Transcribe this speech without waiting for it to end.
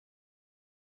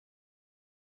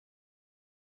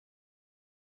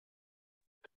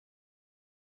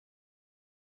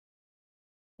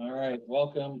All right,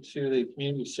 welcome to the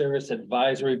Community Service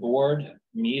Advisory Board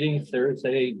meeting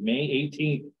Thursday, May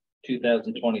 18th,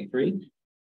 2023.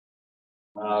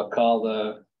 I'll call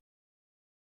the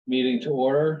meeting to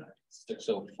order,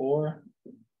 6:04.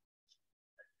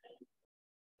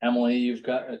 Emily, you've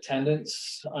got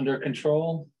attendance under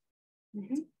control.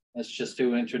 Let's just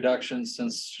do introductions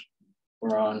since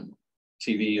we're on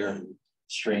TV or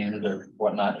streamed or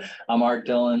whatnot. I'm Art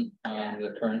Dillon. I'm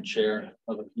the current chair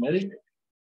of the committee.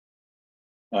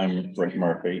 I'm Rick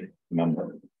Murphy,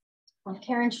 member.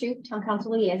 Karen Shoup, Town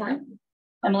Council Liaison.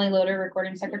 Emily Loader,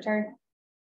 Recording Secretary.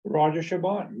 Roger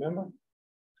Chabot, member.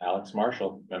 Alex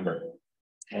Marshall, member.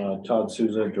 Todd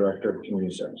Souza, Director of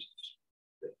Community Services.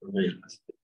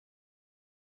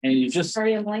 And you just,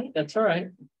 Sorry, I'm late. that's all right.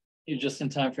 You're just in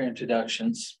time for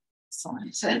introductions.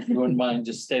 Excellent. If you wouldn't mind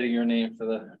just stating your name for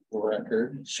the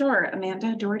record. Sure,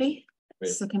 Amanda Doherty,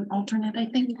 Great. second alternate, I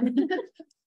think.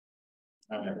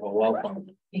 All right, well, welcome.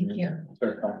 Thank you.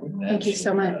 Thank Thank you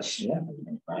so much. Yeah,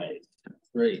 right.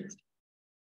 Great.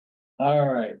 All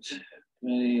right.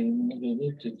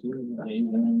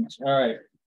 All right.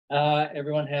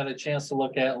 Everyone had a chance to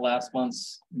look at last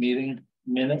month's meeting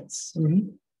minutes.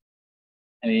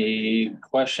 Any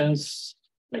questions?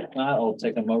 If not, I'll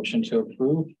take a motion to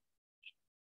approve.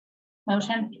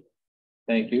 Motion.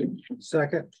 Thank you.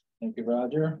 Second. Thank you,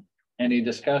 Roger. Any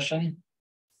discussion?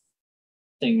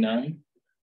 Seeing none.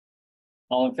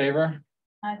 All in favor?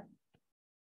 Aye.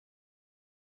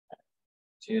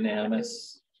 It's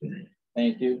unanimous.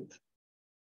 Thank you.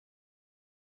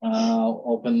 I'll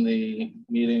open the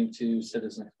meeting to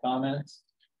citizens' comments.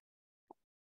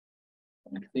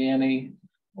 Don't see any.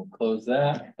 We'll close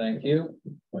that. Thank you.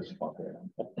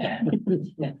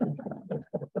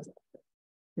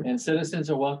 And citizens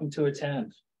are welcome to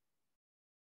attend.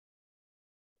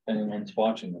 If anyone's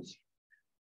watching this.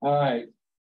 All right.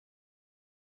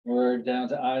 We're down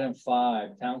to item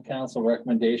 5, Town Council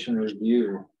recommendation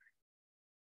review.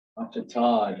 Up to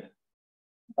Todd.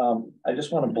 I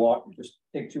just want to just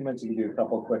take 2 minutes to give you a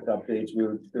couple of quick updates.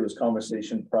 There was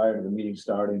conversation prior to the meeting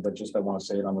starting, but just I want to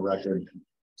say it on the record.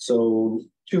 So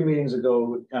 2 meetings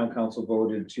ago, Town Council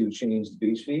voted to change the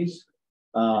beach fees.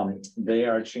 They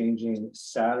are changing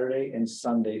Saturday and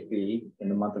Sunday fee in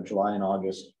the month of July and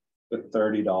August with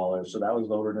 $30. So that was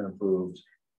voted and approved.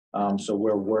 So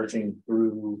we're working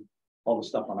through all the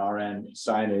stuff on our end,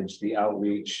 signage, the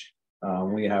outreach.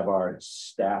 We have our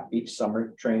staff beach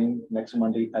summer training next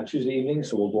Tuesday evening.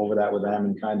 So we'll go over that with them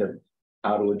and kind of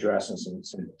how to address and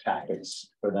some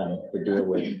tactics for them to deal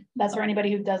with. That's for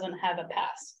anybody who doesn't have a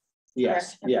pass.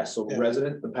 Yes, Correct. yes. So for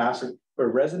residents,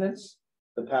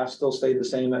 the pass still stayed the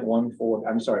same at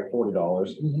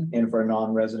 $40. And for a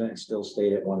non-resident, it still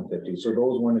stayed at $150. So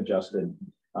those weren't adjusted.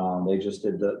 They just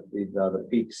did the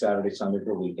peak Saturday, Sunday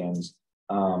for weekends.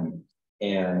 And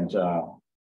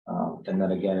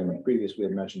then again, in the previous, we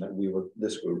had mentioned that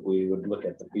this group, we would look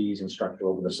at the fees and structure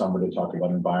over the summer to talk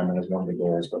about environment as one of the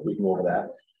goals, but we can go over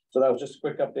that. So that was just a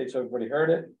quick update. So everybody heard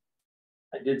it.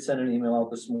 I did send an email out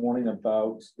this morning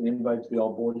about the invite to the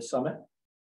All Boards Summit,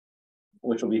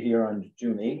 which will be here on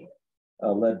June 8th,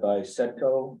 led by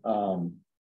SEDCO.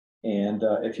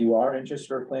 If you are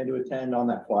interested or plan to attend, on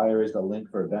that flyer is the link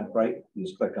for Eventbrite. You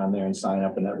just click on there and sign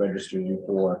up, and that registers you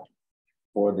for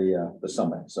the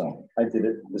summit. So I did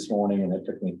it this morning, and it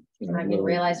took me. I didn't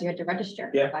realize you had to register.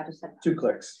 Yeah, I just said 2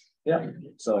 clicks. Yeah.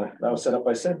 So that was set up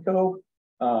by SEDCO.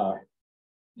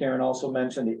 Karen also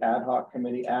mentioned the ad hoc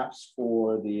committee apps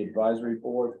for the advisory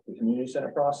board, the community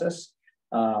center process.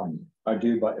 Are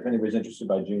due by, if anybody's interested,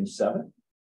 by June 7th.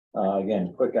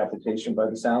 Again, quick application by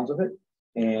the sounds of it.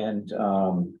 And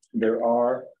there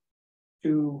are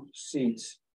 2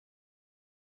 seats,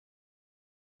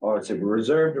 or it's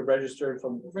reserved or registered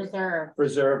from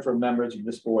reserved for members of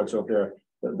this board. So if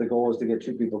the goal is to get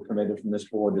 2 people committed from this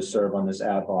board to serve on this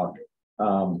ad hoc.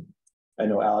 I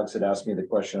know Alex had asked me the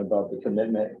question about the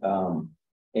commitment,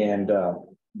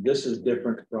 this is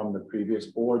different from the previous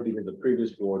board because the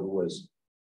previous board was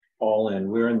all in.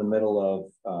 We're in the middle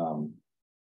of,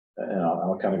 and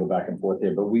I'll kind of go back and forth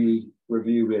here, but we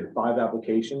had 5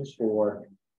 applications for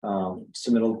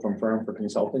submittal from firm for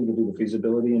consulting to do the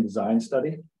feasibility and design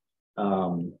study.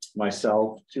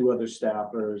 Myself, 2 other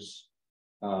staffers,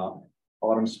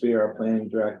 Autumn Spear, our planning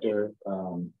director,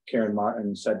 Karen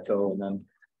Martin, SEDCO, and then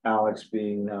Alex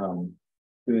being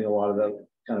doing a lot of the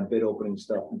kind of bid opening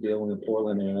stuff and dealing with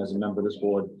Portland. And as a member of this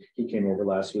board, he came over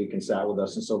last week and sat with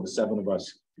us. And so the 7 of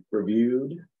us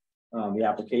reviewed the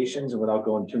applications, and without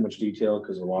going too much detail,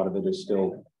 because a lot of it is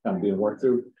still kind of being worked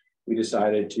through, we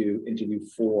decided to interview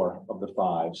 4 of the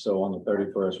 5. So on the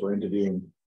 31st, we're interviewing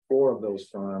 4 of those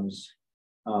firms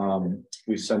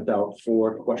We sent out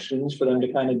 4 questions for them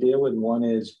to kind of deal with. One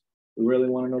is, we really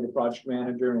want to know the project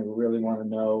manager, and we really want to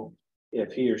know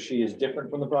if he or she is different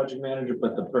from the project manager,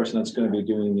 but the person that's going to be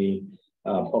doing the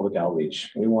public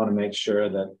outreach. We want to make sure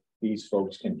that these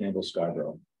folks can handle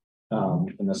Scarborough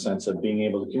in the sense of being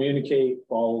able to communicate,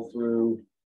 follow through,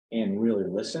 and really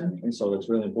listen. And so it's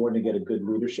really important to get a good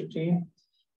leadership team.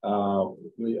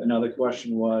 Another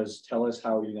question was, tell us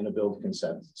how you're going to build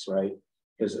consensus, right?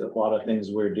 Because a lot of things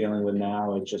we're dealing with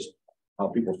now, it's just how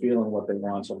people feel and what they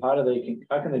want. So how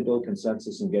can they build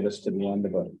consensus and get us to the end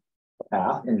of a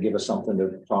path and give us something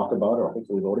to talk about or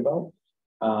hopefully vote about?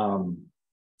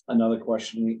 Another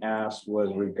question we asked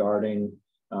was regarding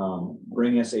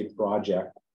bring us a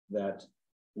project that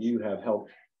you have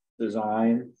helped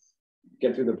design,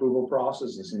 get through the approval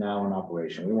process, is now in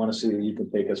operation. We want to see that you can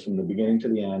take us from the beginning to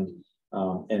the end,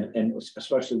 and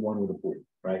especially one with a pool,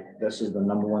 right? This is the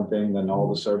 #1 thing, then all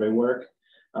the survey work.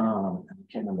 I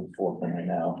can't remember the 4th one right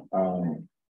now.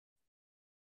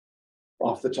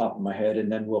 Off the top of my head,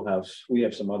 and then we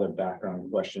have some other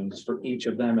background questions for each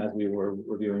of them as we were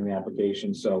reviewing the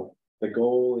application. So the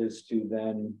goal is to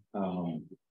then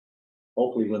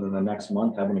hopefully within the next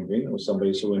month have an agreement with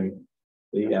somebody, so when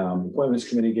the appointments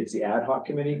committee gets the ad hoc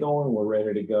committee going, we're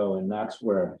ready to go. And that's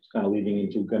where it's kind of leading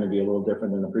into going to be a little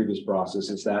different than the previous process,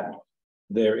 is that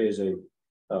there is a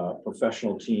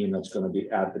professional team that's going to be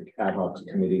at the ad hoc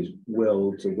committee's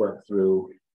will to work through.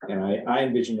 And I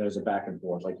envision it as a back and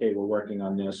forth, like, hey, we're working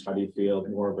on this. How do you feel?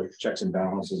 More of a checks and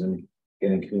balances and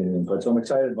getting community input. So I'm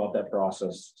excited about that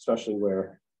process, especially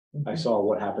where I saw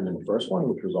what happened in the first one,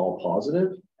 which was all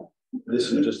positive.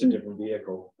 This is just a different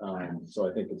vehicle. So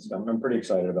I think I'm pretty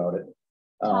excited about it.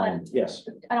 Yes.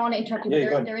 I don't want to interrupt you.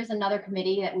 Yeah, There is another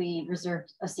committee that we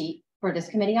reserved a seat for this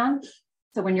committee on.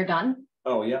 So when you're done,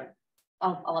 Oh, yeah.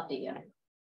 I'll update you.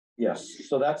 Yes.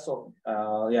 So that's,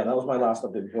 yeah, that was my last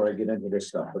update before I get into this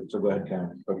stuff. But so go ahead,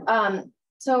 Karen.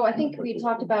 So I think we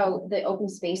talked about the open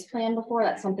space plan before.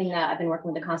 That's something that I've been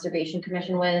working with the Conservation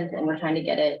Commission with, and we're trying to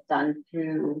get it done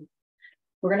through,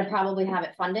 we're going to probably have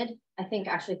it funded, I think,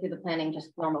 actually through the planning, just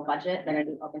normal budget. They're going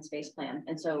to do open space plan.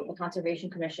 And so the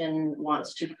Conservation Commission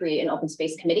wants to create an open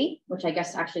space committee, which I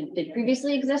guess actually did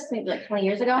previously exist, maybe like 20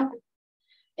 years ago.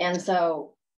 And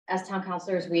so as town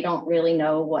councilors, we don't really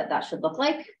know what that should look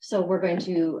like. So we're going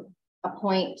to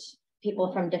appoint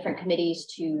people from different committees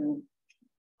to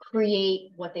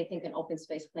create what they think an open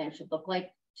space plan should look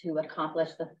like to accomplish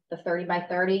the 30 by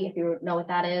 30, if you know what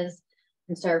that is.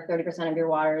 Conserve 30% of your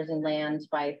waters and lands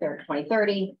by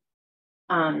 2030.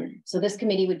 So this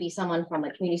committee would be someone from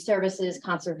like community services,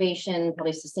 conservation,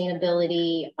 probably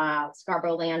sustainability,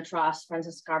 Scarborough Land Trust, Friends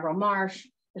of Scarborough Marsh.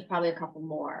 There's probably a couple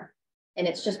more. And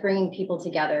it's just bringing people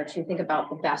together to think about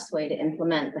the best way to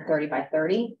implement the 30 by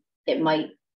 30. It might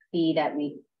be that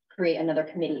we create another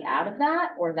committee out of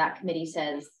that, or that committee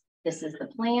says, this is the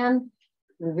plan.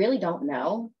 We really don't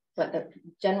know, but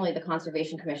generally the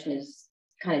Conservation Commission is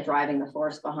kind of driving the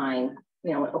force behind,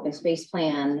 you know, an open space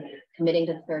plan, committing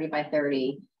to the 30 by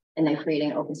 30, and then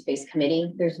creating an open space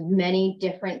committee. There's many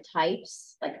different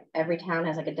types, like every town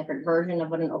has like a different version of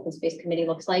what an open space committee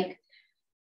looks like.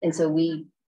 And so we,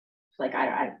 like,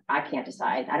 I can't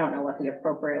decide. I don't know what the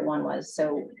appropriate one was.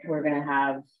 So we're going to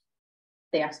have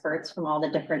the experts from all the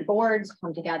different boards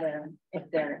come together if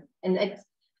they're, and it's,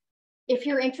 if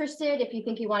you're interested, if you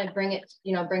think you want to bring it,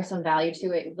 you know, bring some value to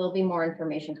it, there'll be more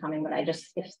information coming. But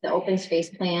if the open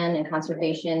space plan and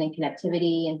conservation and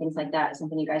connectivity and things like that is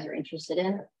something you guys are interested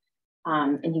in,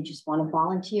 and you just want to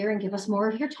volunteer and give us more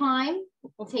of your time,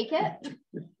 we'll take it.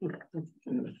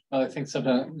 I think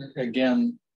sometimes,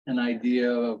 again, an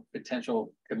idea of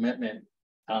potential commitment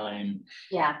time.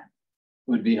 Yeah.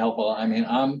 Would be helpful. I mean,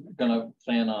 I'm gonna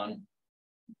plan on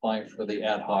applying for the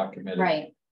ad hoc committee.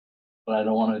 Right. But I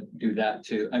don't want to do that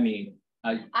too. I mean,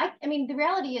 I mean, the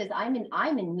reality is I'm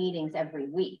in meetings every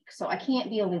week, so I can't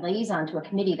be a liaison to a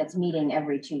committee that's meeting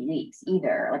every 2 weeks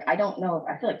either. Like, I don't know,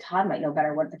 I feel like Todd might know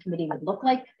better what the committee would look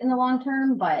like in the long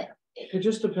term, but It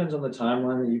just depends on the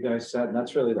timeline that you guys set, and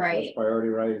that's really the first priority,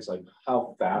 right? It's like,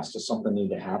 how fast does something need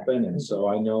to happen? And so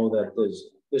I know that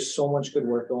there's so much good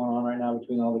work going on right now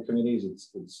between all the committees.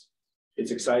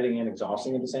 It's exciting and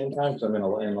exhausting at the same time, because I'm in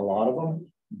a lot of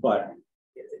them, but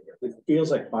it feels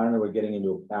like finally we're getting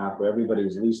into a path where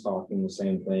everybody's at least talking the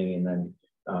same thing, and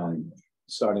then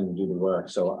starting to do the work.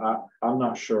 So I'm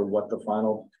not sure what the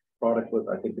final product was.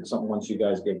 I think it's something once you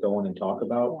guys get going and talk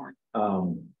about,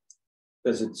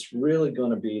 because it's really going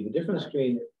to be the difference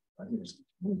between, I think it's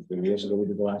 3 years ago we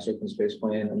did the last open space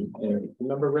plan, and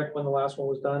remember, Rick, when the last one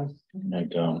was done? I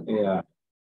don't. Yeah.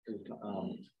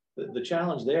 the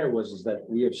challenge there is that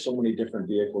we have so many different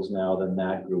vehicles now than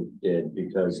that group did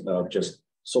because of just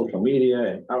social media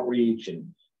and outreach and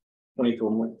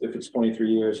 24, if it's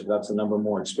 23 years, if that's the number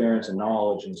more experience and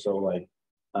knowledge. And so like,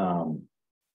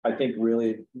 I think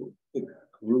really the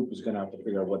group is gonna have to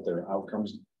figure out what their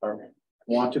outcomes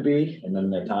want to be, and then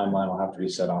the timeline will have to be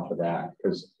set off of that,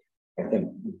 because I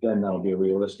think then that'll be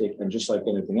realistic. And just like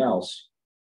anything else,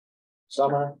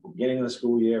 summer, beginning of the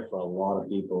school year for a lot of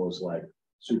people is like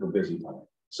super busy time.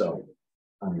 So,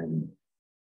 I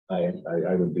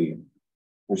would be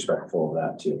respectful of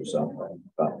that too. So,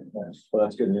 but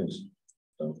that's good news.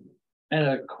 So, And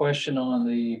a question on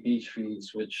the beach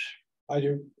fees, which I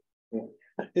do.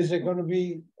 Is it gonna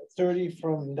be 30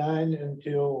 from 9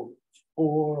 until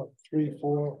 4, 3,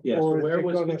 4? Yeah, so Or is where it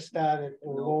was gonna it? start at a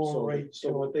lower rate?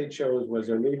 So what they chose was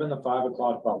they're leaving the 5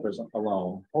 o'clock buffers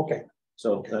alone. Okay,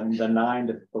 So then the 9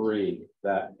 to 3,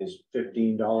 that is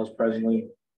 $15 presently.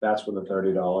 That's where the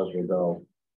 $30 will go.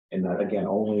 And that again,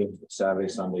 only Saturday,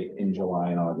 Sunday in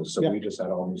July and August. So Yeah. we just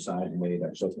had all new signs made.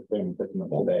 So it's been picking up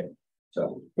today.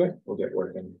 So Good. we'll get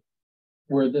working.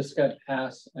 where this got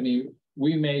passed, I mean,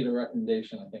 we made a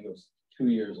recommendation, I think it was 2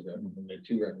 years ago, we made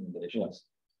 2 recommendations.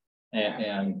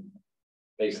 And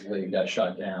basically it got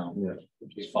shot down, Yeah.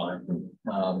 which is fine.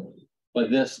 But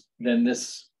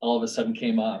this all of a sudden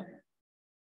came up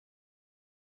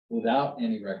without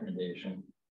any recommendation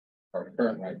or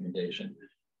current recommendation.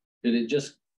 Did it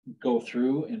just go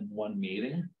through in one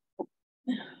meeting?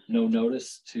 No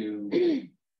notice to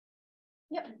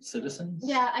Yep. citizens?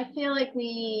 Yeah, I feel like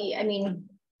I mean,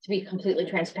 to be completely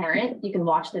transparent, you can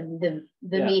watch the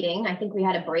Yeah. meeting. I think we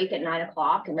had a break at 9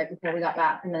 o'clock, and right before we got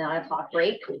back from the 9 o'clock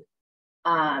break.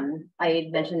 I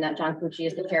had mentioned that John Pucci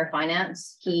is the chair of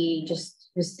finance. He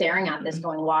just was staring at this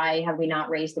going, why have we not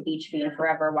raised the beach fee in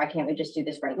forever? Why can't we just do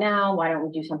this right now? Why don't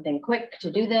we do something quick to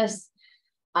do this?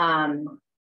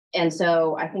 And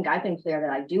so I think I've been clear that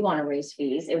I do want to raise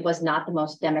fees. It was not the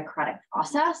most democratic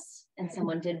process, and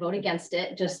someone did vote against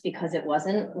it just because it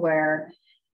wasn't, where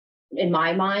in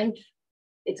my mind,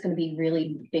 it's going to be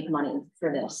really big money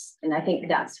for this. And I think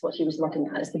that's what he was looking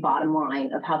at, is the bottom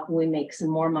line of how can we make some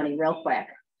more money real quick.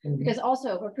 Mhm. Because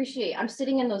also appreciate, I'm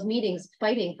sitting in those meetings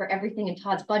fighting for everything in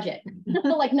Todd's budget,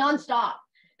 like nonstop,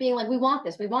 being like, we want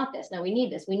this, no, we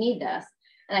need this, we need this.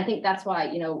 And I think that's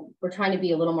why, you know, we're trying to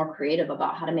be a little more creative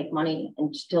about how to make money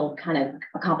and still kind of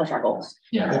accomplish our goals.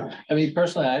 Yeah, I mean,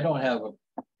 personally, I don't have an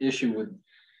issue with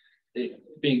it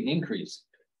being increased.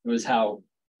 It was how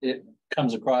it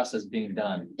comes across as being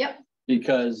done. Yep.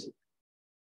 Because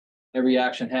every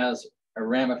action has a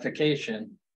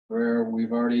ramification where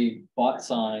we've already bought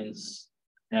signs.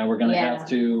 Now we're gonna Yeah. have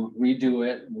to redo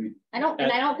it. I don't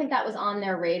think that was on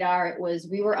their radar. It was,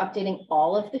 we were updating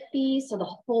all of the fees, so the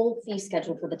whole fee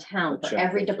schedule for the town, for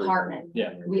every department.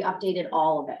 Yeah. We updated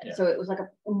all of it. Yeah. So it was like a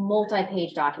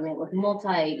multi-page document with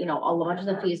you know, a bunch of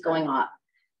the fees going up.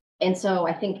 And so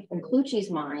I think in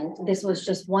Clucci's mind, this was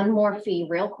just one more fee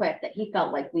real quick that he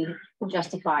felt like we could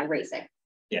justify raising.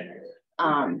 Yeah.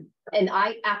 And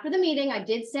after the meeting, I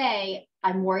did say,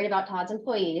 I'm worried about Todd's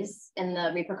employees and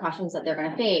the repercussions that they're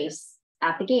gonna face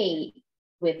at the gate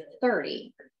with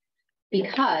 30.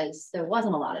 Because there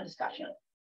wasn't a lot of discussion.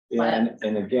 Yeah,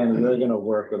 and again, we're gonna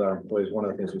work with our employees. One of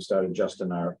the things we started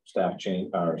adjusting our staff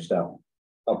agenda.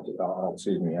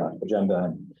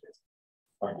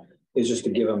 Is just to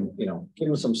give them,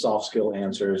 some soft skill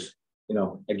answers.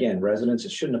 Again, residents,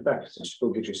 it shouldn't affect us. Just go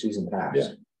get your season pass.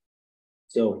 Yeah.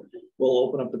 So we'll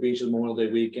open up the beaches Memorial Day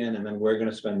weekend, and then we're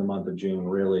gonna spend the month of June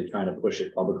really trying to push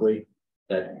it publicly.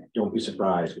 That don't be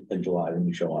surprised in July when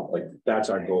you show up. Like, that's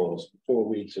our goals. 4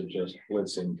 weeks of just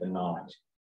blitzing to not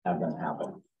have that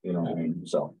happen. You know what I mean?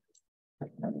 So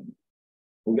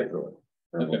we'll get through it.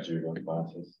 Verbal judo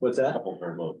classes. What's that? Couple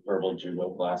verbal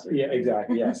judo classes. Yeah,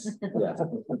 exactly. Yes, yeah.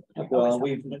 Well,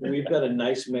 we've got a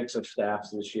nice mix of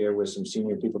staffs this year with some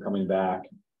senior people coming back.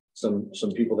 Some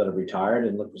people that have retired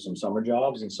and look for some summer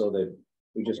jobs. And so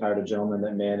we just hired a gentleman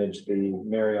that managed the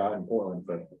Marriott in Portland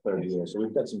for 30 years. So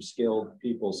we've got some skilled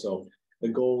people. So the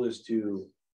goal is to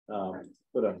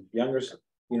put a younger,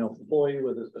 employee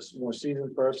with a more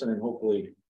seasoned person, and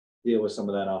hopefully deal with some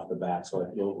of that off the bat. So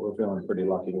we're feeling pretty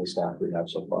lucky with the staff we have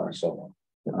so far. So,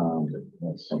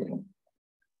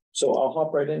 so I'll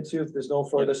hop right into, if there's no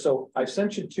further. So I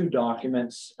sent you 2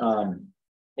 documents,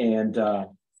 and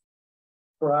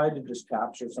tried to just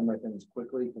capture some of the things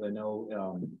quickly, because I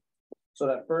know, so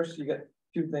that first you got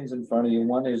 2 things in front of you.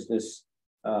 One is this,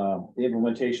 the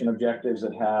implementation objectives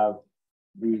that have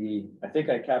I think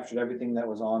I captured everything that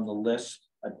was on the list.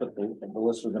 I put the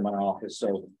list was in my office.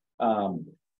 So,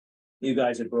 you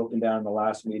guys had broken down in the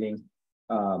last meeting,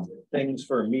 things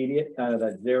for immediate, kind of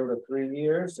that 0 to 3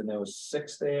 years, and there was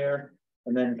 6 there.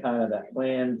 And then kind of that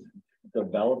planned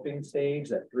developing stage,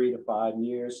 that 3 to 5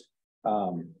 years.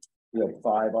 We have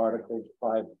 5 articles,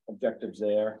 5 objectives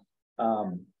there.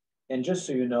 And just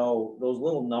so you know, those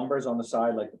little numbers on the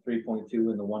side, like the 3.2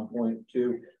 and the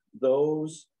 1.2,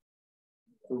 those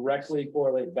directly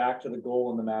correlate back to the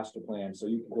goal in the master plan. So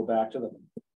you can go back to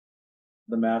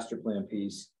the master plan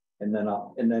piece, and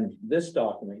then this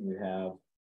document you have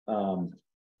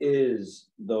is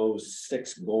those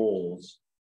 6 goals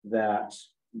that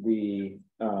the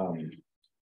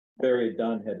Barry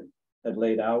Dunn had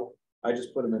laid out. I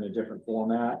just put them in a different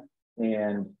format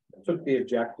and took the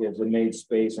objectives and made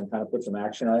space and kind of put some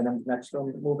action items next to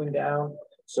them moving down.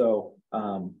 So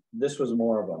this was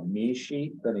more of a me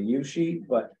sheet than a you sheet,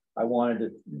 but I wanted to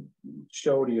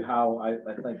show to you how I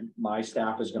think my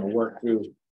staff is going to work through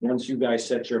once you guys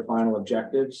set your final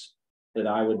objectives, that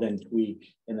I would then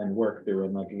tweak and then work through.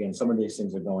 And like, again, some of these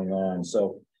things are going on.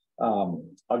 So I'll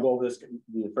go over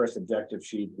the first objective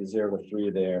sheet, the 0 to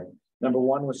 3 there. Number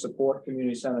 1 was support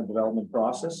community centered development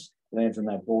process, lands in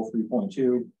that goal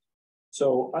 3.2.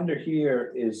 So under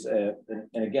here is, and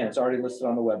again, it's already listed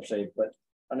on the website, but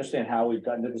understand how we've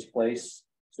gotten to this place.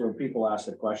 So when people ask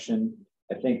the question,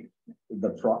 I think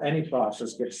any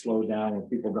process gets slowed down when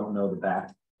people don't know the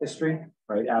back history,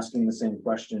 right? Asking the same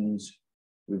questions.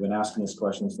 We've been asking this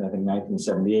question since I think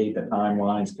 1978, the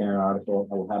timelines, Karen article,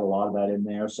 I had a lot of that in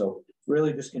there. So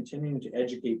really just continuing to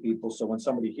educate people. So when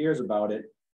somebody hears about it,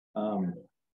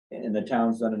 and the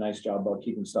town's done a nice job about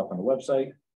keeping stuff on the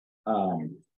website.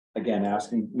 Again,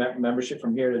 asking membership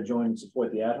from here to join and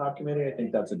support the ad hoc committee. I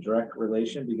think that's a direct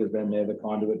relation because then they have a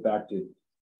conduit back to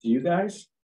you guys.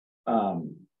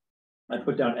 I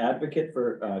put down advocate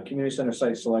for community center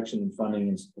site selection and funding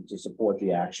and to support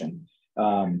the action.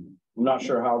 I'm not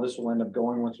sure how this will end up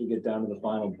going once we get down to the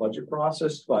final budget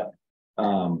process, but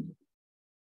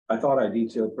I thought I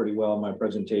detailed pretty well in my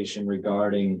presentation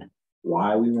regarding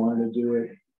why we wanted to do it.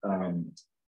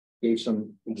 Gave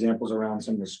some examples around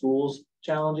some of the schools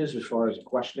challenges as far as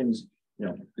questions. You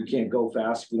know, you can't go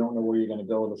fast if you don't know where you're going to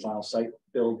go. The final site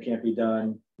build can't be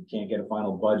done. You can't get a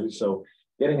final budget. So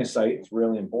getting a site is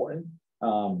really important.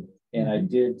 And I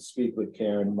did speak with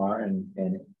Karen, Martin,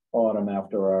 and Autumn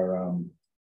after our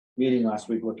meeting last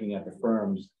week, looking at the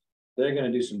firms. They're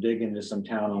going to do some digging into some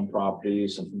town-owned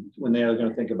properties, and when they're going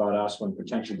to think about us when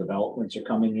potential developments are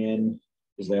coming in,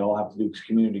 because they all have to do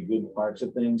community good parts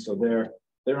of things. So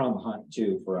they're on the hunt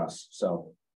too for us.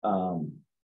 So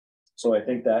so I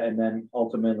think that, and then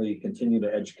ultimately continue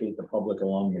to educate the public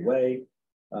along the way.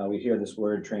 We hear this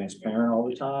word transparent all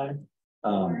the time.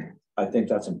 I think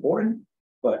that's important,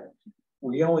 but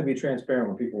we can only be transparent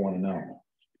when people want to know.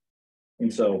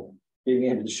 And so being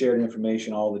able to share the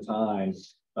information all the time,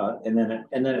 and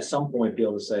then at some point be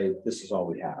able to say, this is all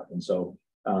we have. And so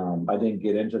I didn't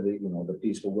get into the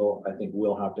piece, but I think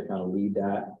we'll have to kind of lead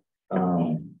that.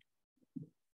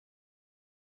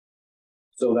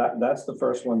 So that's the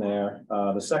first one there.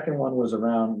 The second one was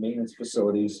around maintenance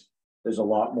facilities. There's a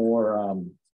lot more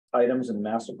items in the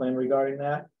master plan regarding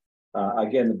that.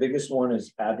 Again, the biggest one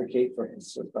is advocate for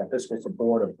fiscal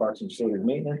support of parks and facilities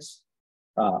maintenance,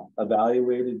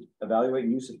 evaluate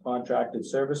use of contracted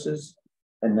services,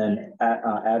 and then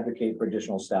advocate for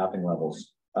additional staffing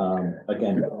levels.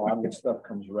 Again, a lot of this stuff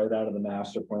comes right out of the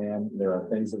master plan. There are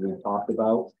things that we've talked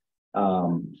about.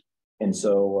 And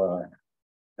so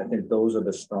I think those are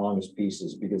the strongest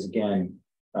pieces because again,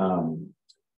 the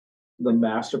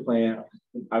master plan,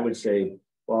 I would say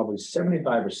probably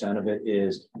 75% of it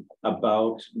is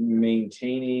about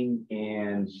maintaining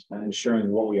and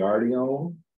ensuring what we already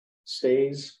own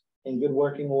stays in good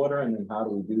working order. And then how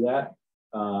do we do that?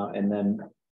 And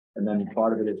then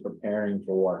part of it is preparing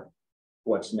for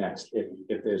what's next,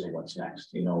 if there's a what's next,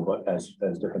 but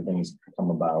as different things come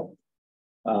about.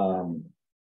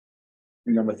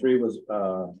 Number 3 was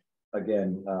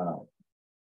again,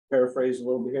 paraphrase a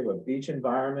little bit here, but beach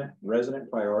environment, resident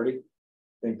priority.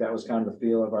 I think that was kind of the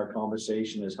feel of our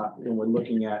conversation is how, when we're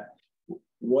looking at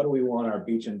what do we want our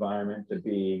beach environment to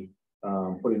be,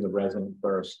 putting the resident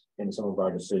first in some of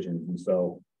our decisions. And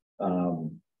so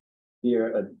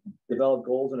here, develop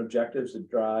goals and objectives to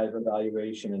drive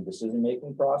evaluation and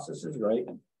decision-making processes, right?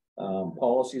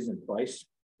 Policies and price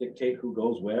dictate who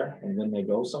goes where and then they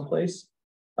go someplace.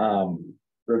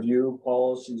 Review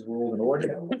policies, rules, and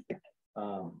ordinances.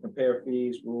 Compare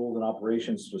fees, rules, and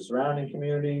operations to surrounding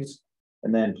communities,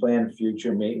 and then plan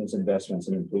future maintenance investments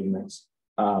and improvements.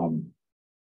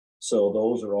 So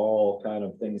those are all kind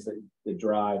of things that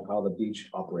drive how the beach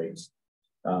operates.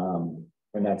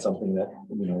 And that's something that,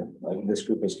 like this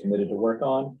group is committed to work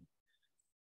on.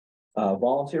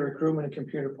 Volunteer recruitment and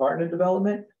computer partner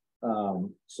development.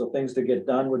 So things to get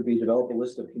done would be develop a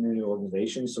list of community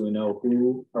organizations, so we know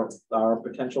who are our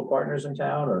potential partners in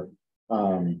town, or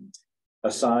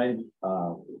assign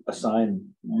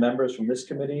members from this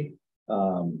committee.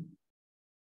 When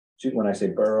I say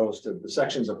boroughs, to the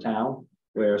sections of town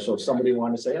where, so if somebody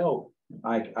wanted to say, oh,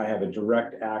 I have a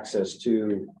direct access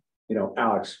to, you know,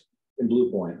 Alex in Blue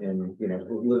Point, and you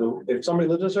know, if somebody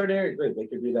lives in a certain area, great, they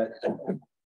could do that.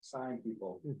 Sign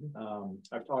people.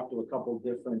 I've talked to a couple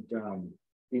different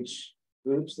beach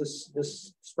groups this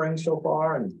spring so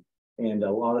far, and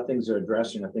a lot of things are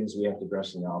addressing are things we have to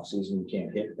address in the off season. We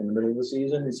can't hit in the middle of the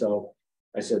season, and so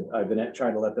I said I've been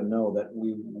trying to let them know that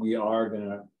we are going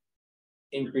to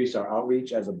increase our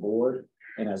outreach as a board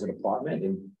and as a department,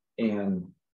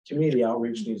 and to me the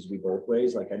outreach needs to be both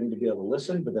ways. Like I need to be able to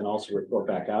listen, but then also report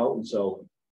back out, and so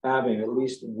having at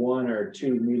least 1 or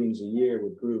 2 meetings a year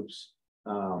with groups.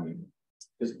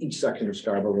 Because each section of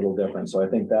Scarborough a little different, so I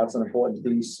think that's an important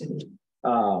piece.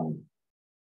 But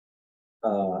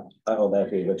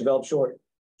develop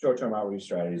short-term outreach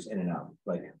strategies in and out.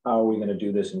 Like, how are we going to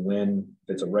do this and when? If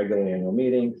it's a regular annual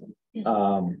meeting,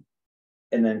 and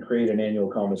then create an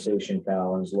annual conversation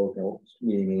calendar, local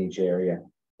meeting in each area.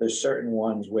 There's certain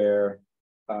ones where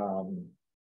talking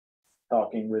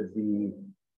with the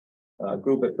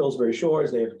group at Pillsbury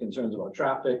Shores, they have concerns about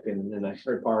traffic and in the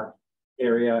Herd Park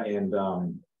area, and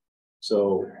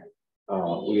so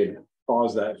we had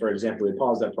paused that. For example, we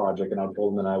paused that project, and I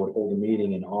told them that I would hold a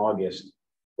meeting in August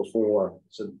before.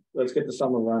 So let's get the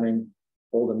summer running,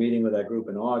 hold a meeting with that group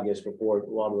in August before a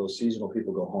lot of those seasonal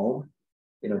people go home.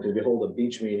 You know, because we hold a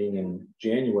beach meeting in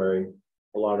January,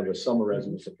 a lot of the summer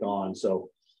residents have gone. So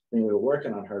when we were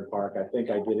working on Herd Park, I think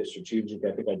I did it strategic.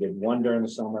 I think I did one during the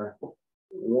summer,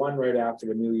 one right after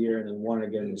the new year, and then one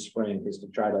again in the spring, is to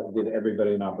try to give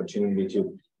everybody an opportunity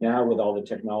to. Now with all the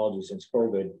technology since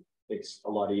COVID, it's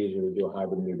a lot easier to do a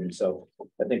hybrid meeting. So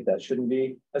I think that shouldn't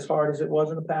be as hard as it was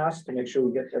in the past, to make sure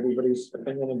we get everybody's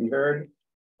opinion and be heard.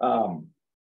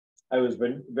 I was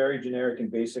very generic and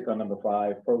basic on number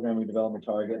 5, programming development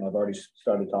target, and I've already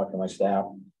started talking to my staff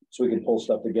so we can pull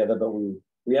stuff together. But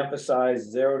we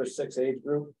emphasized 0 to 6 age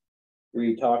group.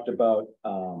 We talked about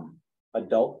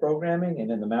adult programming, and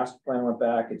then the master plan went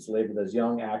back. It's labeled as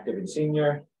young, active, and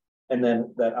senior, and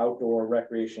then that outdoor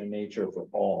recreation and nature for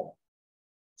all.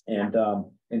 And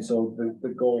so the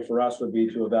goal for us would be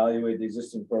to evaluate the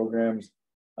existing programs,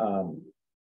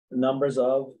 numbers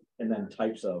of, and then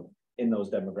types of in those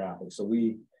demographics. So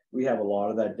we have a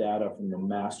lot of that data from the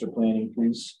master planning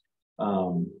piece.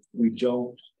 We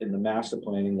don't, in the master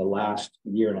planning, the last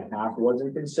year and a half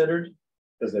wasn't considered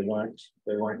because they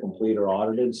weren't complete or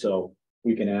audited. So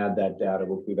we can add that data,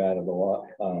 which we've added a lot.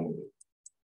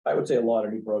 I would say a lot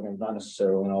of new programs, not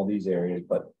necessarily in all these areas,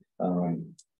 but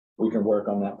we can work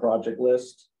on that project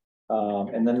list.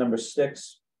 And then number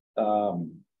 6,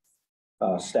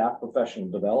 staff professional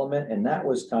development. And that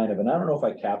was kind of, and I don't know if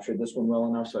I captured this one well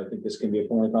enough, so I think this can be a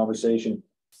point of conversation,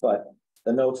 but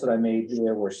the notes that I made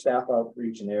here were staff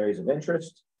outreach in areas of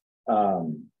interest.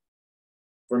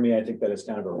 For me, I think that it's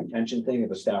kind of a retention thing.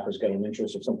 If a staffer's got an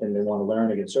interest of something they want to learn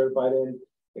or get certified in,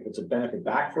 if it's a benefit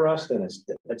back for us, then it's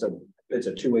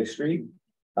a two-way street.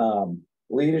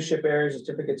 Leadership areas,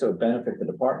 certificates of benefit the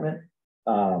department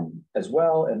as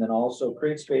well. And then also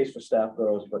create space for staff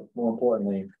growth, but more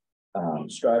importantly,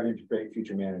 striving to create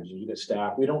future managers. You get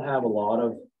staff. We don't have a lot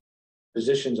of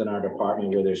positions in our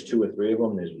department where there's 2 or 3 of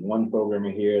them. There's one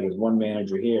programmer here, there's one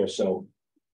manager here. So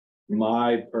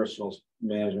my personal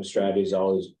management strategy is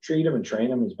always treat them and train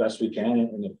them as best we can.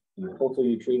 And if hopefully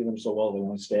you treated them so well, they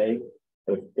want to stay,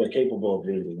 but they're capable of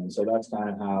leading. And so that's kind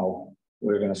of how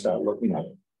we're going to start looking at,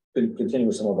 continue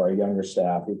with some of our younger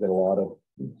staff. We've got a lot of,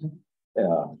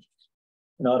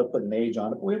 not to put an age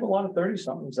on it, but we have a lot of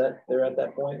 30-somethings that they're at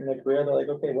that point in their career. They're like,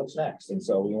 okay, what's next? And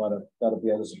so we got to be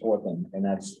able to support them. And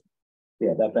that's,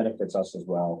 yeah, that benefits us as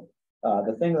well.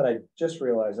 The thing that I just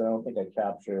realized, I don't think I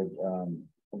captured, and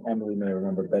Emily may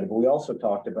remember better, but we also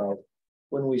talked about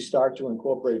when we start to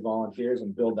incorporate volunteers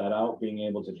and build that out, being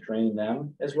able to train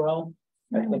them as well.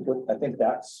 I think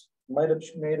that's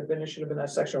should have been that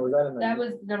section. Or was that in that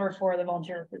was number 4, the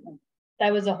volunteer recruitment.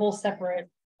 That was a whole separate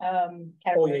category.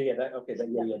 Oh yeah, that's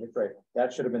right.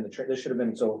 That should have been this should have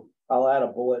been, so I'll add a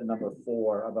bullet number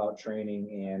 4 about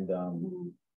training and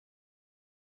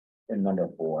in number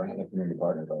 4, the community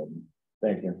partner development.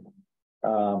 Thank you.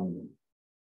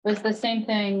 It's the same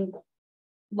thing,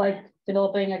 like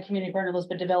developing a community partner list,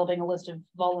 but developing a list of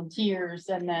volunteers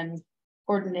and then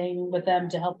coordinating with them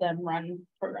to help them run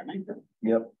programming.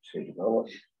 Yep.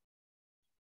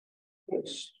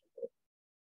 Yes.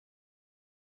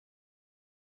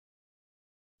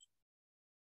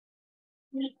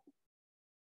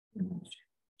 So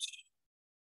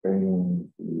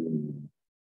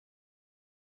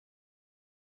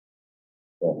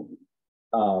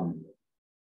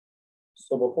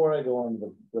before I go on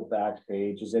the back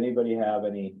page, does anybody have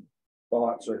any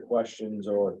thoughts or questions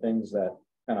or things that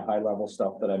kind of high level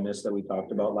stuff that I missed that we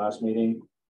talked about last meeting?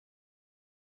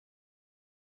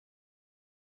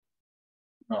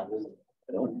 No,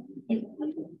 I don't think.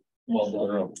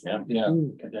 Well, yeah,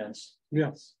 condensed.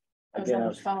 Yes. I was Again, on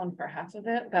the phone for half of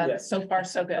it, but so far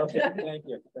so good. okay, thank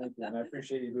you, and I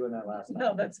appreciate you doing that last time.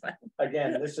 No, that's fine.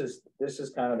 Again, this is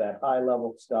kind of that high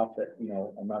level stuff that, you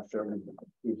know, I'm not sure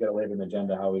we've got to lay an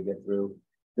agenda how we get through.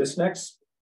 This next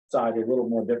side is a little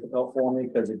more difficult for me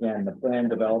because again, the plan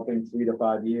developing 3 to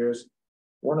 5 years.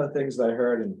 One of the things that I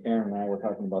heard, and Karen and I were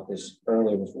talking about this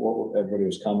earlier before everybody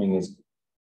was coming, is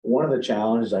one of the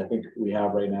challenges I think we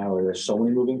have right now are there's so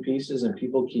many moving pieces and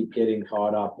people keep getting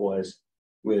caught up with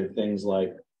things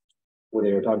like where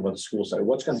they were talking about the school side,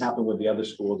 what's going to happen with the other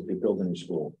schools if they build a new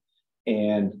school.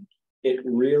 And it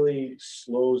really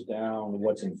slows down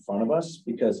what's in front of us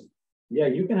because, yeah,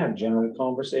 you can have general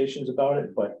conversations about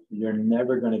it, but you're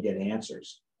never going to get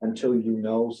answers until you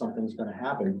know something's going to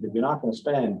happen. Because you're not going to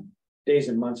spend days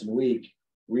and months and weeks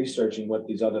researching what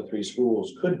these other 3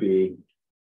 schools could be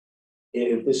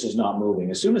if this is not moving.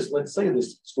 As soon as, let's say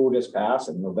this school gets passed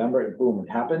in November and boom,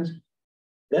 it happens,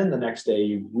 then the next day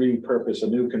you repurpose a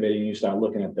new committee and you start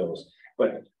looking at those.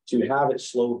 But to have it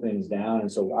slow things down,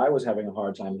 and so I was having a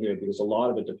hard time here because a lot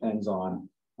of it depends on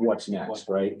what's next,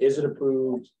 right? Is it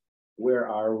approved? Where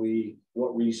are we?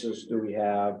 What resources do we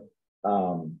have?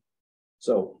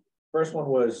 So first one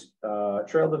was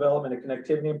trail development and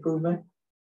connectivity improvement.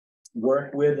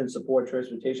 Work with and support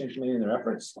transportation committee in their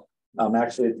efforts. I'm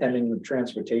actually attending the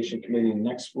transportation committee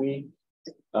next week.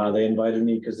 They invited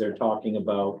me because they're talking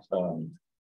about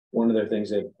one of their things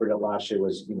they forgot last year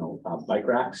was, you know, bike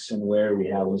racks and where we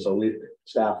have them. So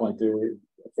staff went through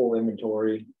a full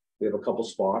inventory. We have a couple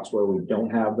spots where we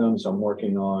don't have them. So I'm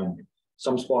working on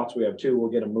some spots. We have 2, we'll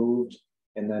get them moved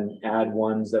and then add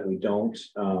ones that we don't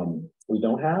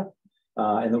have.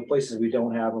 And the places we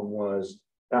don't have them was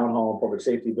Town Hall and Public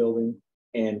Safety Building.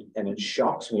 And it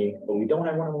shocks me, but we don't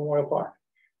have one in Memorial Park.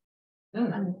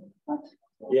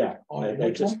 Yeah,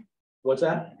 what's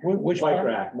that? Which bike part?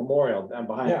 rack, Memorial, down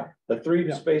behind. Yeah. The 3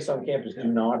 Yeah. space on campus do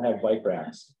not have bike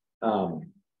racks.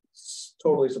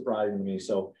 Totally surprising to me.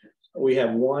 So we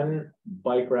have 1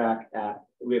 bike rack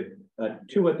we have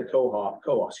 2 at the co-op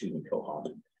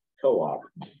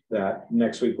that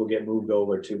next week will get moved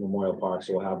over to Memorial Park.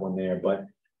 So we'll have one there. But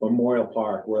Memorial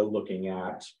Park, we're looking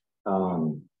at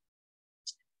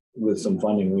with some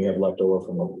funding we have left over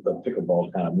from the pickleball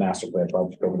kind of master plan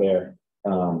project over there.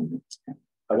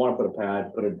 I want to put a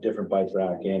pad, put a different bike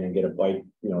rack in and get a bike,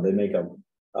 you know, they make a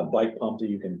bike pump that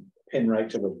you can pin right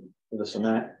to the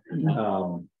cement.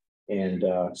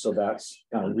 So that's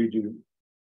kind of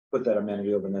put that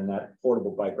amenity over and then that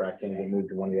portable bike rack can get moved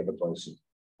to one of the other places.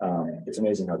 It's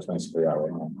amazing how expensive they are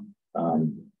right now.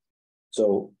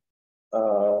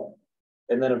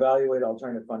 And then evaluate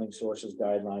alternative funding sources,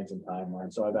 guidelines, and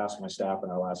timelines. So I've asked my staff in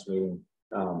our last meeting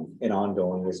and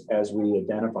ongoing is as we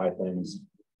identify things,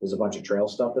 there's a bunch of trail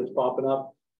stuff that's popping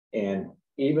up. And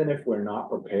even if we're not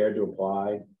prepared to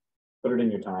apply, put it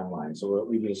in your timeline. So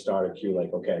we need to start a queue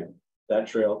like, okay, that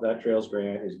trails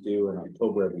grant is due in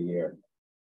October every year.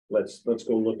 Let's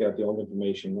go look at the old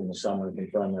information in the summer and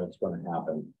confirm that it's going to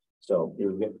happen. So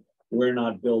we're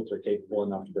not built or capable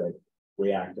enough to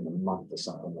react in a month or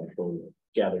something like we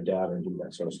gather data and do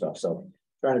that sort of stuff. So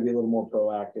trying to be a little more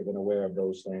proactive and aware of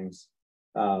those things.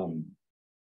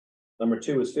 Number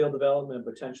 2 is field development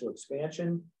and potential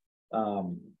expansion.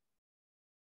 And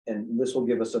this will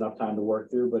give us enough time to work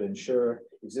through, but ensure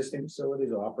existing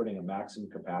facilities are operating at maximum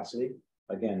capacity.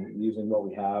 Again, using what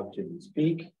we have to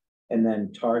speak, and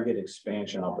then target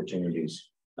expansion opportunities.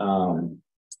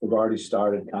 We've already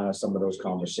started kind of some of those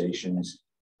conversations,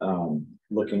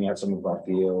 looking at some of our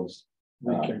fields,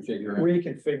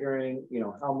 reconfiguring, you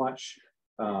know, how much,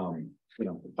 you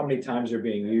know, how many times they're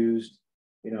being used,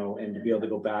 you know, and to be able to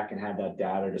go back and have that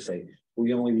data to say,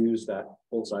 we only use that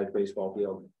full-size baseball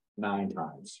field 9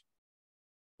 times.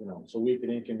 You know, so we could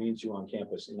inconvenience you on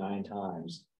campus 9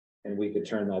 times, and we could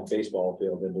turn that baseball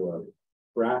field into a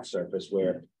grass surface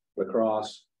where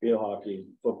lacrosse, field hockey,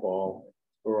 football,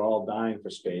 we're all dying for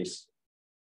space.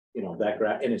 You know, that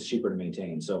grass, and it's cheaper to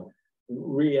maintain. So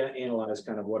reanalyze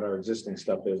kind of what our existing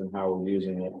stuff is and how we're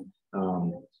using it.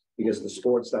 Because the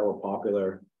sports that were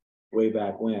popular way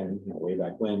back when, but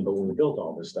when we built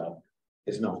all this stuff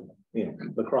is not, you know,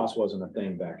 lacrosse wasn't a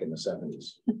thing back in the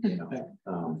 70s, you know.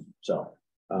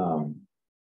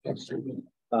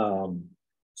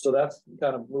 So that's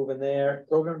kind of moving there.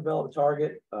 Program development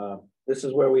target, this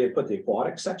is where we had put the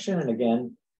aquatics section, and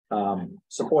again,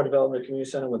 support development community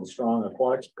center with a strong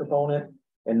aquatics component,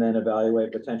 and then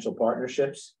evaluate potential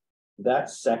partnerships. That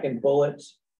second bullet,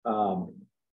 I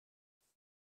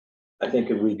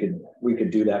think if we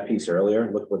could do that piece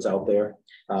earlier, look what's out there.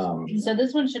 So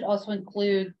this one should also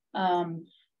include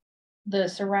the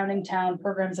surrounding town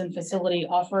programs and facility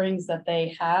offerings that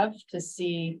they have to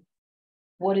see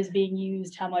what is being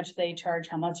used, how much they charge,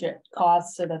 how much it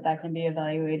costs, so that that can be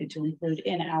evaluated to include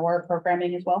in our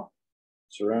programming as well.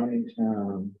 Surrounding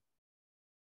town.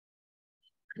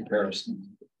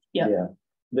 Comparison. Yeah. Yeah,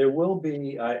 there will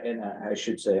be, I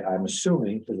should say, I'm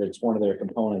assuming, because it's one of their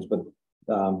components, but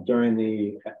during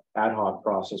the ad hoc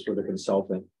process with the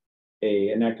consultant,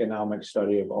 an economic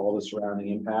study of all the surrounding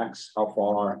impacts, how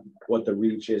far, what the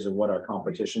reach is, and what our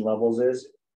competition levels is.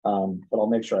 But I'll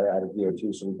make sure I add it here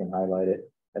too, so we can highlight it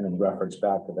and then reference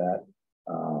back to that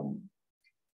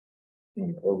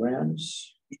in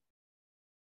programs.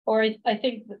 Or I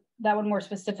think that one more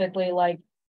specifically, like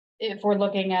if we're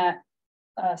looking at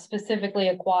specifically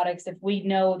aquatics, if we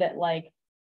know that like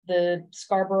the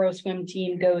Scarborough swim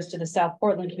team goes to the South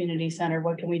Portland Community Center,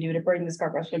 what can we do to bring the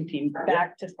Scarborough swim team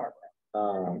back to Scarborough?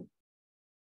 How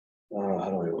do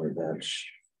I word that?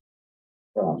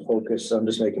 Focus, I'm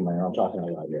just making my own, I'm talking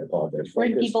about here, I apologize.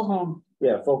 Bring people home.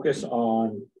 Yeah, focus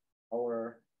on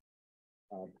our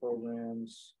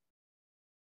programs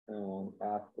and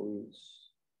athletes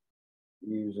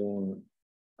using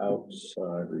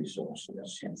outside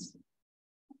resources.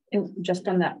 Just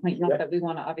on that point, not Yeah. that we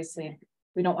want to, obviously,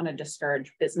 we don't want to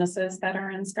discourage businesses that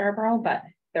are in Scarborough, but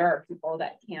there are people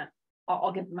that can't.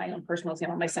 I'll give my own personal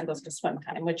example. My son goes to swim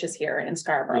time, which is here in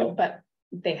Scarborough, Yeah. but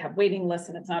they have waiting lists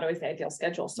and it's not always the ideal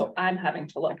schedule. So I'm having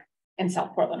to look in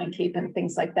South Portland and Cape and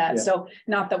things like that. Yeah. So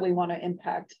not that we want to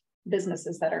impact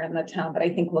businesses that are in the town, but I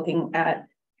think looking at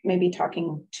maybe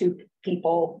talking to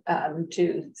people,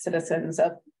 to citizens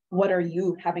of what are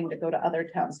you having to go to other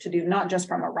towns to do, not just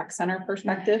from a rec center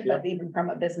perspective, Yeah. but even from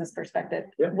a business perspective.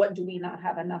 Yeah. What do we not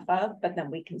have enough of, but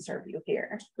then we can serve you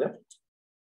here.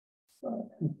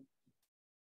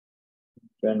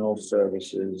 General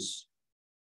services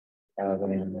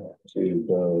having to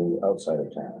go outside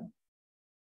of town.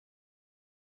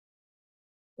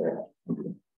 Yeah.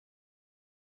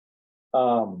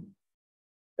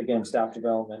 Again, staff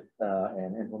development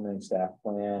and implementing staff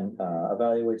plan,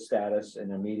 evaluate status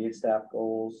and immediate staff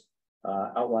goals,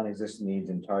 outline existing needs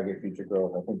and target future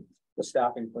growth. I think the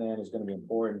staffing plan is going to be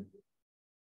important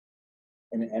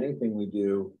in anything we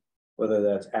do, whether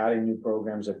that's adding new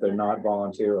programs if they're not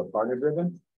volunteer or partner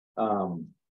driven,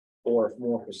 or if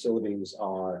more facilities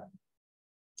are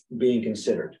being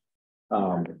considered.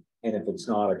 And if it's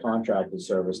not a contracted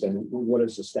service, then what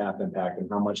is the staff impact and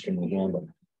how much can we handle?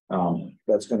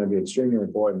 That's going to be extremely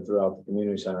important throughout the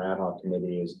community center ad hoc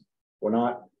committee. Is we're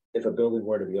not, if a building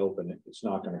were to be open, it's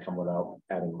not going to come without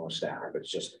adding more staff.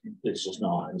 It's just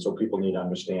not. And so people need to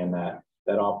understand that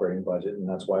operating budget, and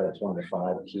that's why that's one of the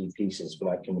 5 key pieces for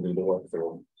that committee to work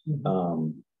through.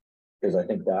 Because I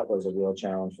think that was a real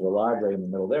challenge for the library in the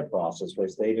middle of their process,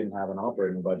 was they didn't have an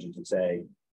operating budget to say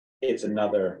it's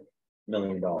another $1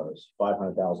 million,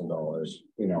 $500,000,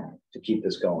 you know, to keep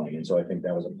this going. And so I think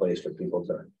that was a place for people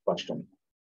to question.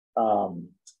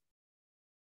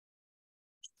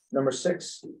 Number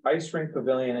 6, ice rink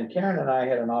pavilion, and Karen and I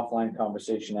had an offline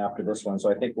conversation after this one. So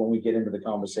I think when we get into the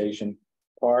conversation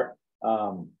part,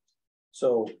 I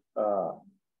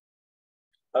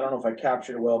don't know if I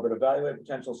captured it well, but evaluate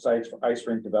potential sites for ice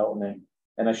rink development.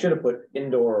 And I should have put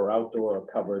indoor or outdoor or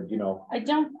covered, you know. I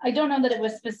don't know that it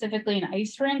was specifically an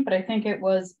ice rink, but I think it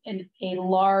was a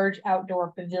large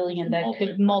outdoor pavilion that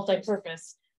could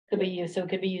multi-purpose could be used. So it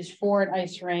could be used for an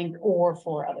ice rink or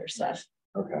for other stuff.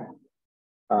 Okay.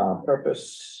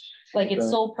 Purpose. Like its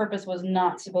sole purpose was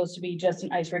not supposed to be just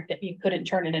an ice rink that you couldn't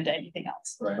turn it into anything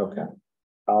else. Right. Okay.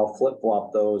 I'll flip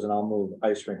flop those and I'll move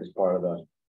ice rink as part of the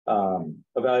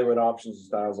evaluate options and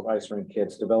styles of ice rink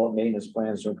kits, develop maintenance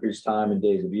plans to increase time and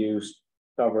days of use,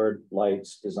 covered,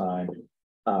 lights, design.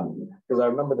 Because I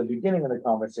remember the beginning of the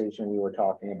conversation, we were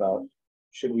talking about,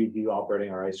 should we be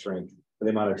operating our ice rink for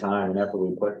the amount of time and effort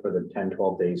we put for the 10,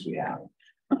 12 days we have?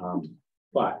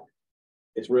 But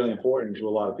it's really important to a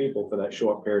lot of people for that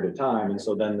short period of time. And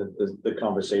so then the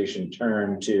conversation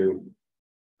turned to,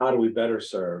 how do we better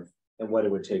serve and what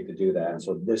it would take to do that? And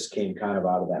so this came kind of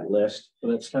out of that list. So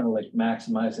that's kind of like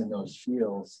maximizing those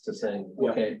fields to say,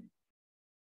 Yeah. okay,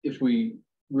 if we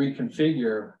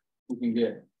reconfigure, we can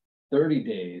get 30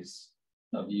 days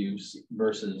of use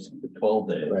versus the 12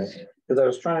 days. Right. Because I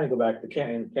was trying to go back to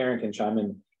Karen can chime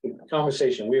in. the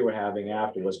conversation we were having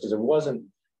afterwards, because it wasn't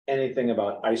anything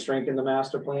about ice rink in the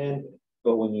master plan,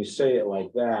 but when you say it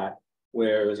like that,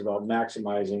 where it was about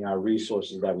maximizing our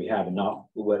resources that we have and not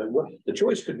what the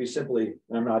choice could be simply,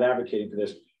 and I'm not advocating for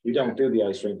this, we don't do the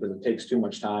ice rink because it takes too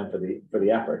much time for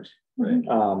the effort. Right.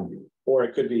 Or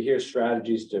it could be here's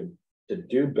strategies to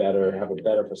do better, have a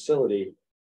better facility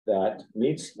that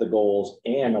meets the goals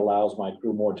and allows my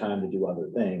crew more time to do other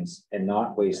things and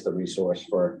not waste the resource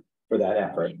for that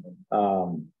effort.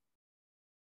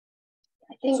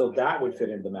 I think, So that would fit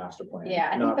into the master plan. yeah,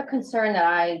 I think not- the concern that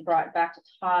I brought back to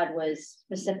Todd was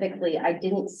specifically, I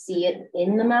didn't see it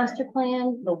in the master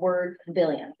plan, the word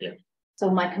pavilion. Yeah. So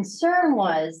my concern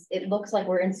was, it looks like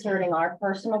we're inserting our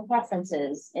personal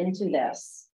preferences into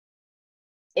this.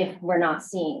 If we're not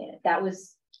seeing it, that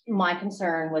was my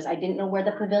concern, was I didn't know where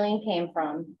the pavilion came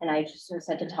from, and I just sort of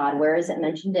said to Todd, where is it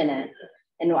mentioned in it?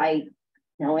 And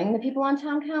knowing the people on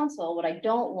town council, what I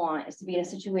don't want is to be in a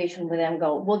situation where them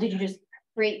go, well, did you just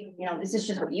create, is this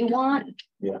just what you want?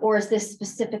 Yeah. Or is this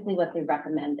specifically what they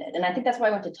recommended? And I think that's why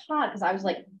I went to Todd, because I was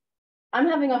like, I'm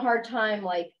having a hard time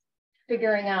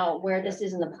figuring out where this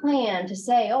is in the plan to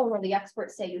say, oh, well, the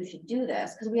experts say you should do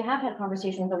this, because we have had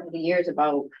conversations over the years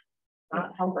about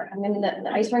how great, the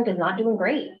ice rink is not doing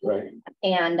great. Right.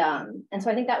 And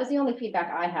so I think that was the only feedback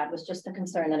I had, was just the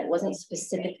concern that it wasn't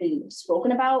specifically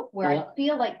spoken about, where I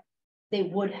feel like they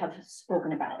would have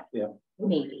spoken about it. Yeah.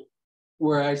 Maybe.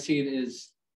 Where I see it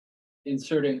is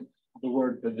inserting the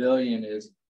word pavilion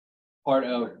is part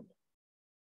of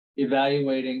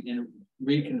evaluating and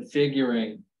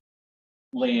reconfiguring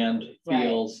land Right.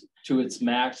 fields to its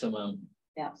maximum.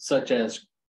 Yeah. Such as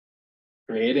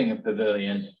creating a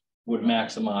pavilion would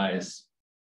maximize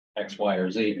X, Y, or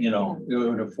Z, it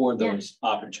would afford those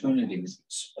opportunities.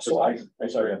 So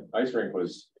Ice rink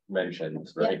was mentioned,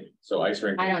 right? So ice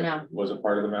rink. I don't know. Was a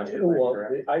part of the master plan, Well,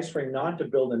 correct? the ice rink, not to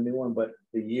build a new one, but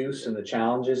the use and the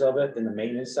challenges of it in the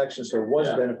maintenance section, so it was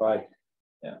Yeah. identified.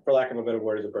 Yeah. For lack of a better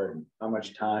word, as a burden, how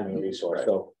much time and resource,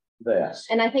 so this.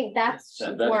 And I think that's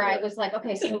That's where I right. was like,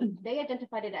 okay, so they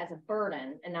identified it as a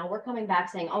burden, and now we're coming back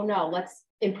saying, oh no, let's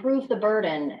improve the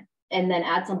burden and then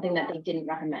add something that they didn't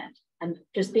recommend. I'm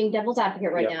just being devil's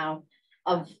advocate right Yep. now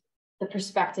of the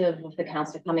perspective of the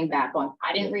council coming back on,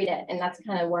 I didn't read it. And that's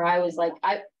kind of where I was like,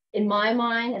 in my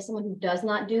mind, as someone who does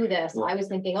not do this, I was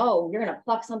thinking, oh, you're gonna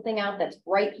pluck something out that's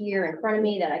right here in front of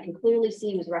me that I can clearly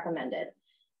see was recommended.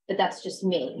 But that's just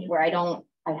me, where I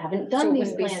haven't So done it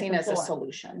these wouldn't be plans seen as a before.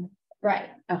 solution. Right.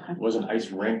 Okay. Was an ice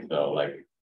rink though,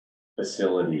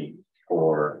 facility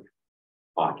for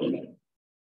hockey?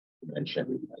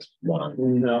 Mentioned as one.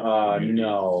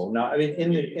 No, not, I mean,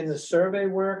 in the survey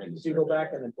work, if you go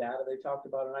back in the data, they talked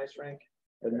about an ice rink,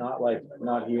 but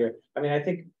not here. I mean, I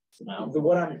think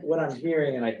what I'm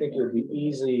hearing, and I think it would be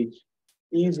easy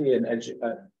and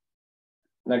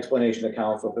an explanation to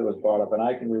council if it was brought up, and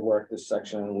I can rework this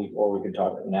section in a week, or we can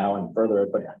talk now and further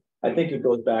it, but I think it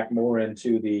goes back more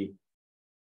into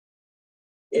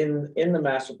in the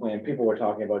master plan, people were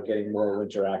talking about getting more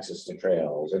winter access to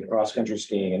trails and cross-country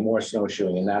skiing and more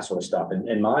snowshoeing and that sort of stuff. And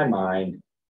in my mind,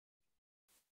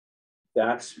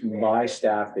 that's my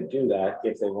staff could do that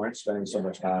if they weren't spending so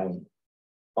much time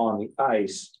on the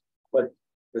ice. But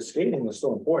the skating is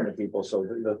still important to people. So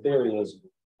the theory is,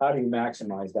 how do you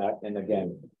maximize that? And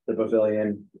again, the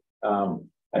pavilion,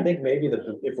 I think maybe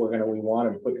if we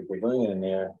want to put the pavilion in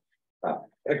there,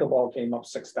 pickleball came up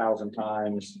 6,000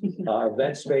 times,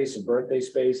 event space and birthday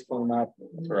space came up.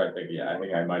 That's where I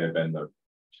think I might have been the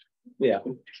Yeah,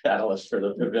 catalyst for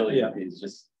the pavilion, is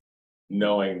just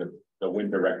knowing the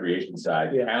winter recreation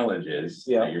side Yeah. challenges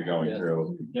Yeah. that you're going Yeah.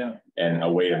 through, Yeah. and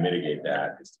a way to mitigate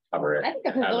that is to cover it. I think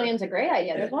a pavilion's a great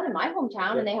idea. There's one in my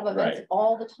hometown and they have events Right.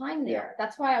 all the time there.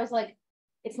 That's why I was like,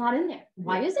 it's not in there.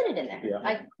 Why isn't it in there? Yeah.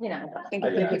 I think I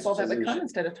of the think it's people that would come solution.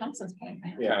 instead of Thompson's Point.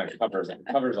 Yeah. Kind of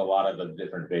covers a lot of the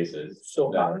different bases.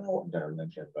 So that I'll- are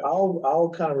mentioned, but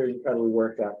I'll kind of try to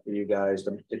rework that for you guys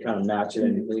to kind of match it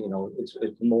in, it's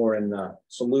more in the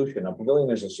solution. A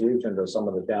pavilion is a solution to some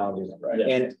of the challenges. Right.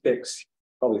 And it fixed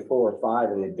probably 4 or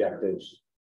 5 of the objectives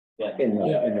in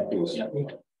the piece.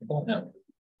 Yeah.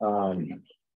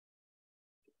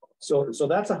 So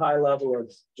that's a high level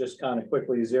of just kind of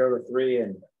quickly 0 to 3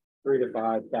 and 3 to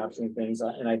 5 capturing things.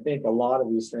 And I think a lot of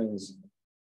these things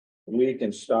we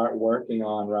can start working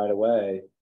on right away.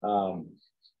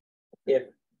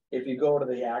 If you go to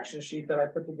the action sheet that I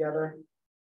put together,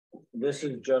 this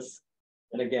is just,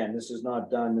 and again, this is not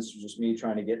done. This is just me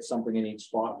trying to get something in each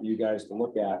spot for you guys to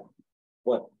look at.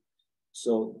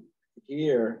 So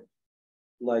here,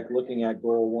 looking at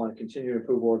goal 1, continue to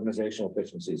improve organizational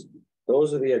efficiencies.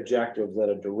 Those are the objectives that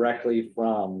are directly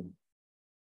from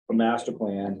a master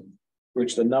plan,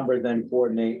 which the number then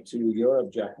coordinate to your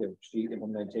objective sheet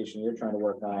implementation you're trying to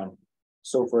work on.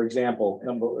 So for example,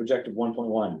 objective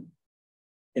 1.1.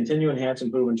 Continue, enhance,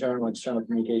 improve internal and external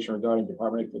communication regarding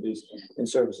department activities and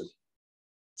services.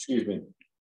 Excuse me.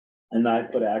 And I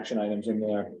put action items in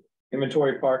there.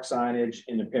 Inventory park signage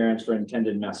and appearance for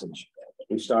intended message.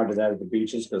 We started that at the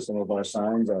beaches because some of our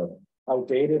signs are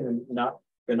outdated and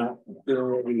they're not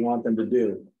doing what we want them to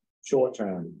do short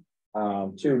term.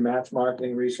 2, match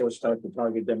marketing resource type to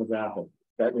target demographic.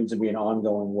 That needs to be an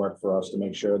ongoing work for us to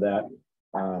make sure that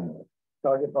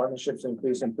target partnerships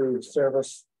increase improved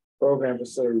service program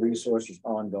facility resources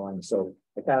ongoing. So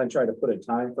I kind of try to put a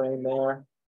time frame there.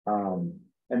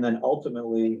 And then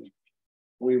ultimately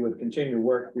we would continue to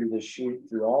work through this sheet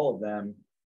through all of them.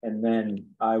 And then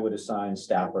I would assign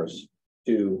staffers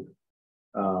to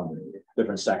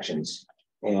different sections.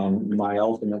 And my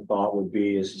ultimate thought would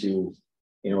be is to,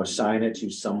 assign it to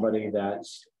somebody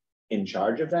that's in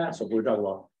charge of that. So if we're talking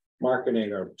about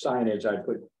marketing or signage, I'd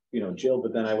put, Jill,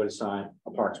 but then I would assign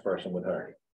a parks person with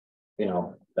her.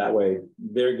 That way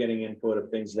they're getting input of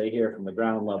things they hear from the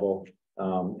ground level,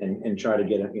 and try to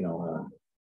get it,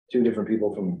 2 different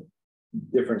people from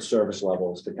different service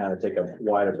levels to kind of take a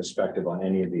wider perspective on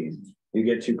any of these. You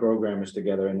get 2 programmers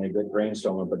together and they get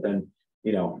brainstorming, but then,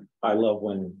 I love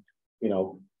when,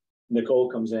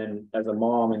 Nicole comes in as a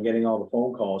mom and getting all the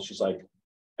phone calls. She's like,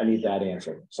 I need that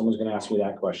answer. Someone's going to ask me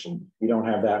that question. We don't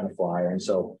have that in the flyer. And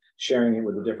so sharing it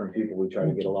with the different people, we try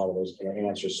to get a lot of those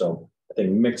answers. So I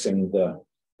think mixing the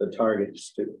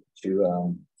targets to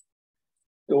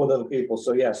go with other people.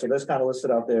 So yeah, so that's kind of listed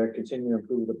out there. Continue to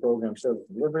improve the program service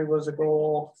delivery was a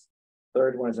goal.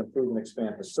 3rd one is improve and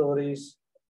expand facilities.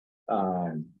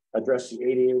 Address the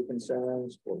ADA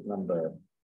concerns was number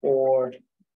 4.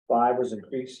 5 was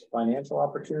increase financial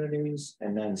opportunities,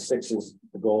 and then 6 is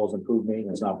the goal is improve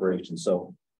maintenance and operations.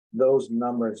 So those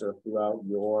numbers are throughout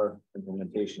your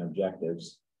implementation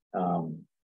objectives.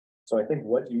 So I think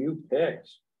what you picked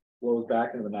flows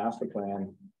back into the master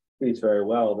plan, feeds very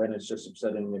well. Then it's just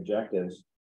setting the objectives.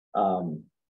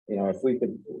 If we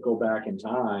could go back in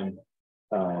time,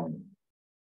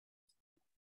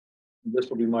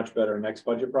 this will be much better next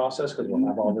budget process because we'll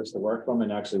have all this to work from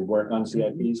and actually work on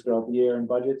CIPs throughout the year and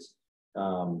budgets.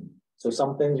 So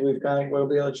some things we'll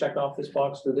be able to check off this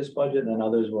box through this budget, and then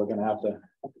others we're going to have to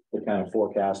kind of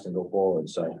forecast and go forward.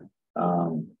 So,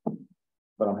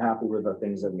 but I'm happy with the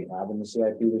things that we have in the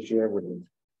CIP this year,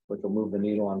 which will move the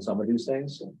needle on some of these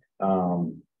things.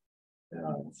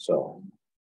 So,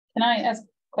 can I ask a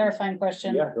clarifying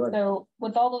question? Yeah, go ahead. So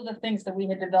with all of the things that we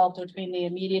had developed between the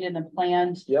immediate and the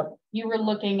planned, yep. You were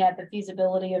looking at the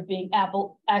feasibility of being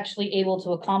actually able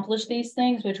to accomplish these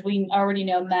things, which we already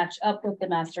know match up with the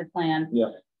master plan.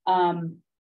 Yep.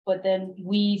 But then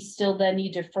we still then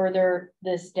need to further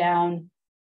this down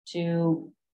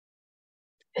to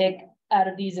pick out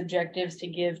of these objectives to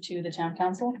give to the town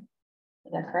council.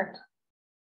 Is that correct?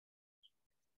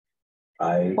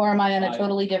 Or am I on a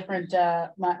totally different,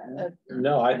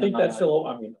 no, I think that's still,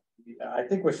 I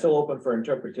think we're still open for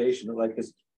interpretation, like,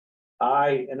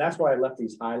 and that's why I left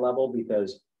these high level,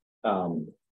 because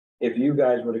if you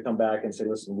guys were to come back and say,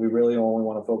 listen, we really only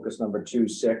want to focus number 2,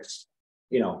 6,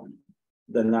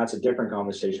 then that's a different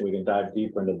conversation. We can dive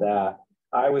deeper into that.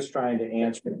 I was trying to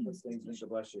answer things, Mr.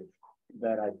 Bless you,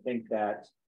 that I think that,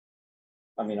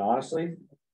 honestly,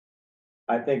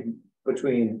 I think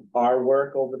between our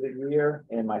work over the year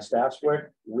and my staff's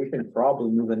work, we can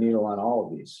probably move the needle on all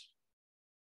of these.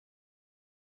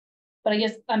 but I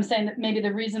guess I'm saying that maybe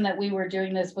the reason that we were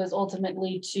doing this was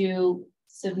ultimately to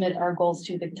submit our goals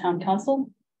to the town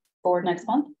council for next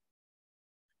month.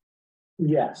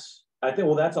 Yes, I think,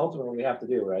 well, that's ultimately what we have to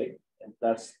do, right?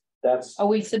 That's. Are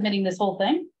we submitting this whole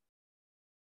thing?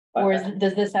 Or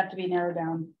does this have to be narrowed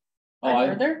down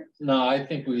further? No, I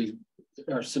think we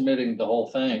are submitting the whole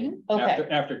thing. Okay.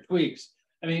 After tweaks.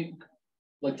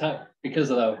 Because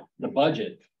of the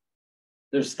budget,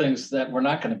 there's things that we're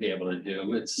not going to be able to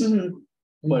do. It's,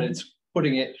 but it's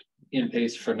putting it in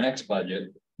pace for next budget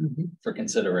for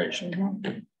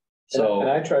consideration. So,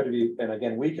 and I try to be, and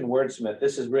again, we can wordsmith.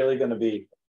 This is really going to be,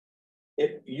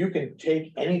 if you can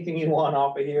take anything you want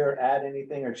off of here, add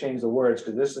anything or change the words,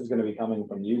 because this is going to be coming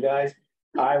from you guys.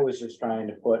 I was just trying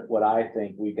to put what I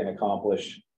think we can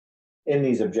accomplish in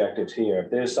these objectives here.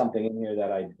 If there's something in here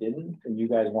that I didn't and you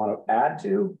guys want to add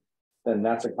to, then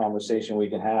that's a conversation we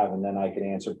can have, and then I can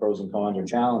answer pros and cons and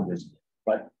challenges.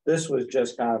 But this was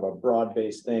just kind of a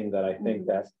broad-based thing that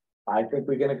I think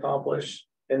we can accomplish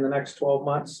in the next 12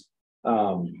 months.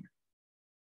 And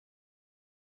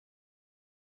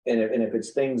if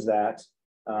it's things that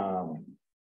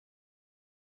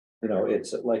You know,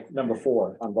 it's like number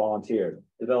 4 on volunteer,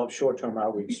 develop short-term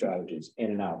outreach strategies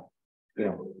in and out, you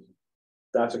know.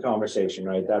 That's a conversation,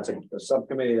 right? That's a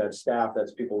subcommittee, that's staff,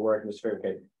 that's people working this fair.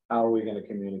 Okay, how are we gonna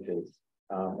communicate?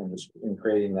 In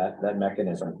creating that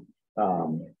mechanism,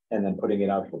 and then putting it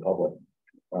out to the public.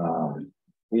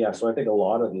 Yeah, so I think a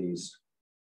lot of these,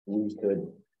 we could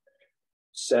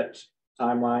set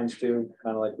timelines to,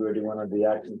 kind of like we were doing on the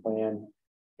action plan.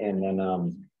 And then,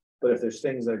 but if there's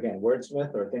things that, again,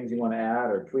 wordsmith or things you want to add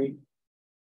or tweak,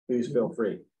 please feel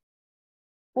free.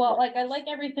 Well, like, I like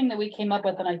everything that we came up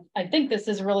with, and I think this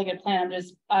is a really good plan.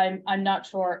 I'm not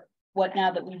sure what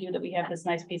now that we do that we have this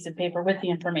nice piece of paper with the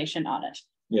information on it.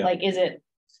 Yeah. Like, is it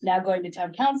now going to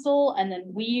town council and then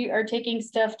we are taking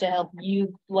stuff to help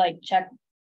you like check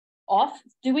off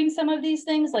doing some of these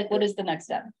things? Like, what is the next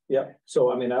step? Yeah,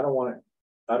 so I mean, I don't want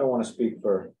to speak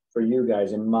for you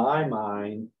guys. In my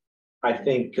mind, I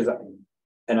think,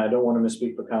 and I don't want to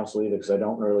misspeak for council either, because I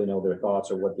don't really know their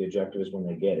thoughts or what the objective is when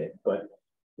they get it, but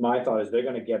my thought is they're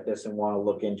gonna get this and want to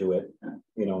look into it,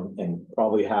 you know, and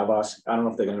probably have us, I don't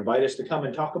know if they're gonna invite us to come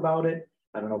and talk about it.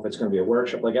 I don't know if it's gonna be a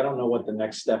workshop, like, I don't know what the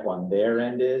next step on their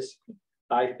end is.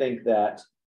 I think that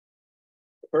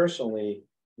personally,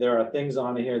 there are things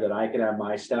on here that I could have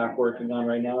my staff working on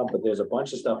right now, but there's a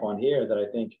bunch of stuff on here that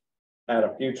I think at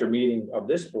a future meeting of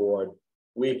this board,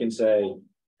 we can say,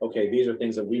 okay, these are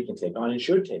things that we can take on and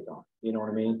should take on, you know what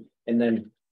I mean? And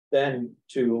then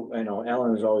to, I know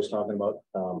Ellen is always talking about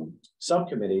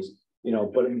subcommittees, you know,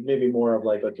 but maybe more of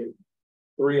like, okay,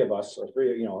 3 of us or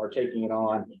 3, you know, are taking it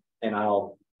on, and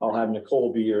I'll have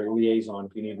Nicole be your liaison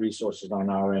if you need resources on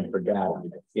our end for data,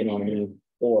 you know what I mean?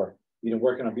 Or, you know,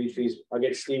 working on beach fees, I'll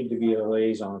get Steve to be a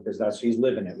liaison because he's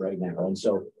living it right now. And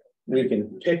so we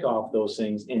can pick off those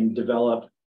things and develop,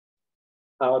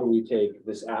 how do we take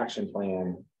this action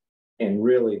plan and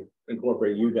really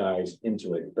incorporate you guys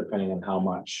into it, depending on how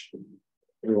much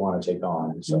we want to take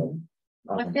on. So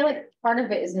I feel like part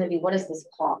of it is going to be, what does this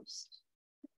cost?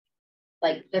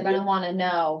 Like, they're going to want to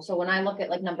know. So when I look at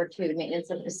like number 2, maintenance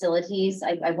of facilities,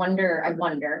 I wonder, I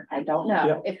don't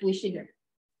know if we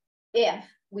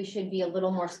should be a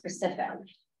little more specific,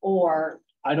 or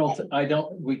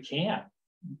we can't.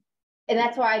 and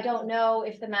that's why I don't know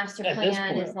if the master At this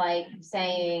plan is point. like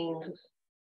saying,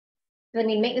 I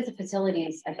mean, maintenance of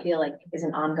facilities, I feel like is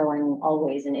an ongoing,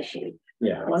 always an issue.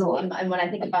 yeah, And when I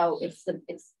think about it's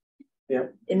Yeah.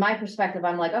 in my perspective,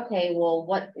 I'm like, okay, well,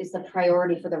 what is the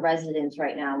priority for the residents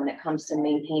right now when it comes to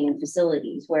maintaining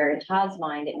facilities? Where in Todd's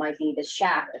mind, it might be the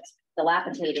shack that's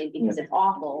dilapidated because it's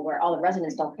awful, where all the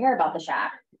residents don't care about the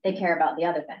shack, they care about the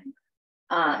other thing.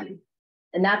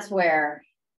 And that's where,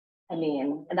 I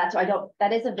mean, and that's why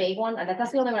that is a vague one, and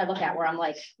that's the only one I look at where I'm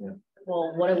like,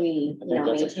 well, what are we, I think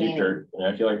that's a maintaining? future, and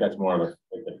I feel like that's more of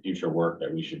like the future work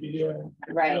that we should be doing.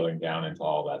 Right. Drilling down into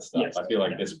all that stuff. Yes. I feel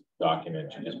like this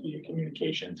document should just be a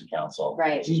communication to council.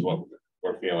 Right. This is what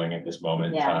we're feeling at this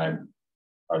moment in Yeah. time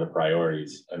are the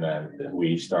priorities, and then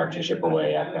we start to chip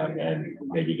away at them and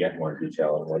maybe get more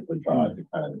detail on what we thought to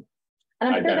kind of. And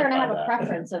I'm sure they're gonna have a identify that.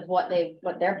 preference of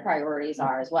what their priorities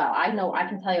are as well. I know, I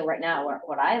can tell you right now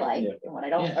what I like and what I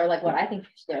don't, or like what I think you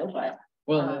should do, but.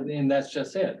 Well, and that's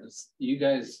just it. You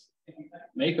guys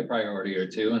make a priority or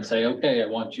 2 and say, okay, I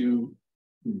want you,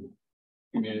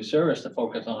 community service, to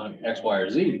focus on X, Y, or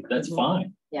Z. That's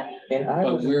fine. and I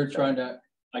But was, we're trying to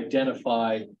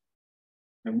identify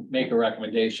and make a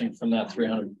recommendation from that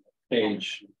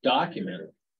 300-page document.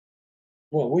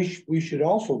 Well, we should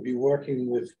also be working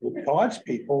with Todd's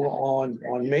people on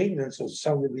maintenance of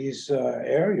some of these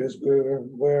areas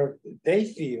where they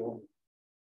feel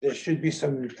there should be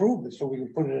some improvement, so we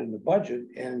can put it in the budget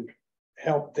and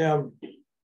help them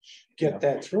get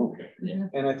that through.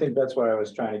 and I think that's what I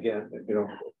was trying to get, you know,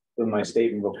 with my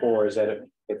statement before, is that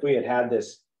if we had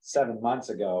this 7 months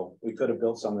ago, we could have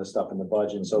built some of this stuff in the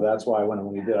budget. And so that's why when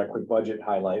we did our quick budget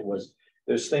highlight, was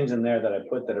there's things in there that I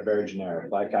put that are very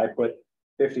generic. Like I put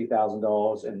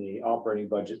 $50,000 in the operating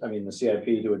budget, I mean, the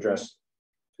CIP to address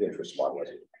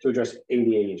to address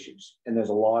ADA issues. And there's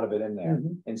a lot of it in there.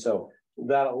 And so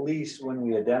that at least when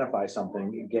we identify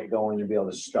something, you get going and be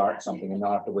able to start something and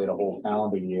not have to wait a whole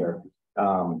calendar year.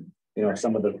 You know,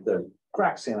 some of the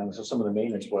crack ceilings or some of the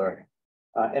maintenance work.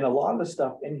 And a lot of the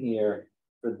stuff in here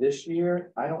for this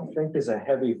year, I don't think is a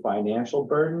heavy financial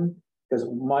burden, because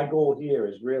my goal here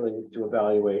is really to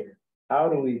evaluate how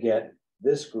do we get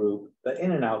this group, the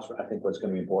in and outs, I think what's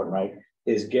going to be important, right,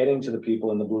 is getting to the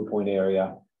people in the Blue Point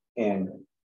area and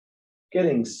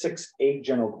getting 6-8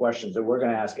 general questions that we're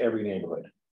going to ask every neighborhood,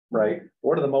 right?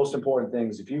 What are the most important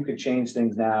things? If you could change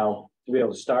things now to be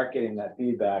able to start getting that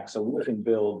feedback so we can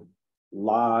build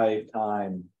live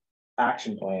time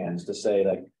action plans to say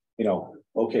like, you know,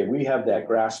 okay, we have that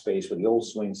grass space with the old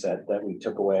swing set that we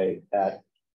took away at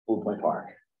Blue Point Park.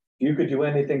 If you could do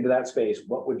anything to that space,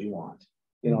 what would you want?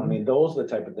 You know what I mean? Those are the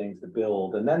type of things to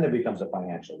build, and then it becomes a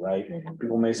financial, right?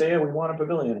 People may say, yeah, we want a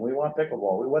pavilion, we want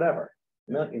pickleball, we whatever.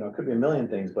 You know, it could be a million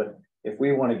things, but if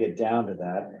we want to get down to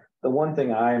that, the one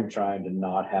thing I am trying to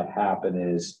not have happen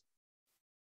is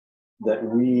that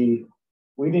we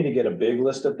need to get a big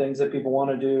list of things that people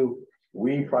want to do.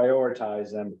 We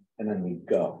prioritize them and then we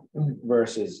go,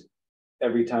 versus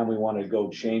every time we want to go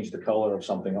change the color of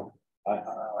something.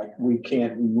 We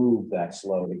can't move that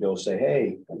slow to go say,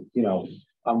 hey, you know,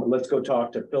 let's go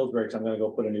talk to Pillsbury because I'm going to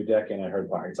go put a new deck in at Herd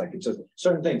Park. It's like, it's just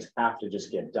certain things have to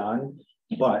just get done.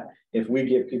 But if we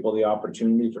give people the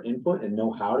opportunity for input and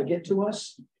know how to get to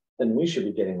us, then we should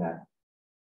be getting that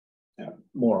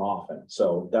more often.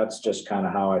 So that's just kind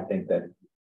of how I think that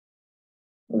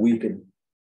we could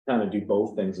kind of do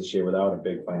both things this year without a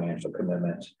big financial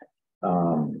commitment.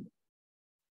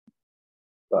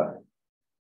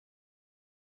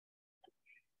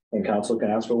 And council can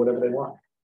ask for whatever they want.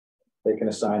 They can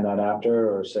assign that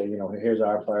after, or say, you know, here's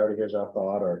our priority, here's our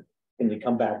thought, or can you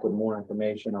come back with more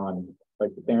information on,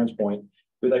 like the parents' point,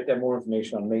 we'd like to have more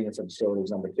information on maintenance of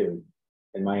facilities number 2.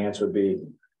 And my answer would be,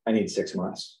 I need 6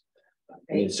 months.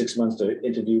 I need 6 months to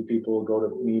interview people, go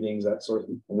to meetings, that sort of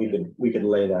thing. And we could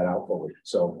lay that out forward.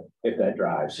 So if that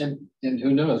drives. And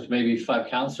who knows, maybe 5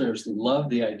 counselors love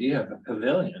the idea of a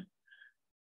pavilion.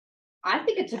 I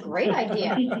think it's a great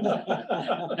idea.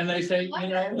 And they say, you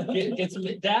know, get some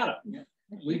data.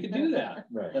 We could do that.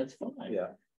 Right. That's fine. Yeah.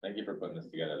 Thank you for putting this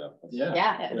together though. Yeah.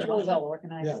 Yeah. It's really well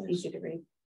organized, Yeah. easy to read.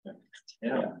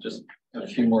 Yeah, just a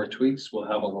few more tweaks. We'll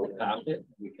have a little packet.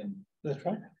 We can That's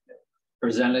right.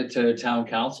 present it to town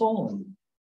council and.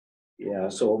 Yeah,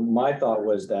 so my thought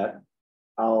was that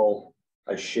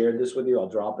I shared this with you, I'll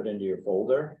drop it into your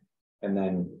folder. And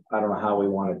then I don't know how we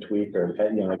want to tweak or,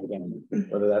 you know, again,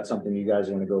 whether that's something you guys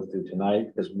are gonna go through tonight,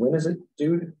 because when is it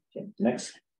due?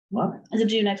 Next month? Is it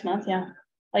due next month? Yeah.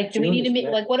 Like, do we June need to is make,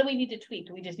 next- like, what do we need to tweak?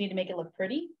 Do we just need to make it look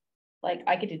pretty? Like,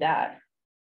 I could do that.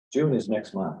 June is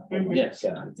next month. Mhm. Yes.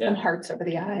 Yeah, Some hearts over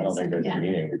the I eyes. don't think there's Yeah. a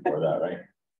meeting before that, right?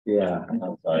 yeah.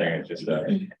 So I think it's just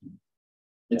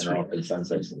It's general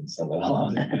consensus and send it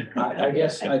along. I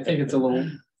guess, I think it's a little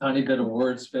tiny bit of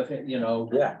word spiffing, you know,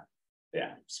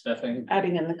 yeah, spiffing.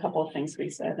 Adding in a couple of things we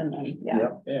said and then, yeah.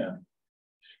 Yep. Yeah.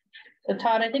 So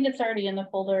Todd, I think it's already in the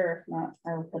folder. If not,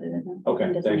 I will put it in. there. Okay, I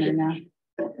think it's thank in you. there now.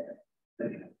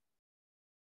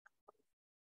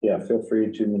 yeah, feel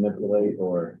free to manipulate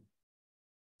or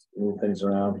move things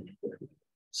around.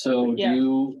 So do Yeah.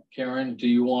 you, Karen, do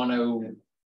you want to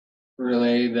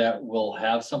relay that we'll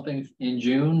have something in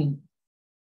June?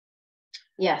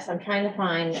 Yes, I'm trying to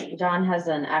find, John has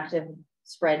an active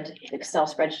Excel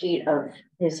spreadsheet of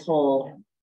his whole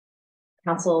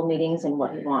council meetings and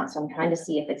what he wants. So I'm trying to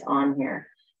see if it's on here.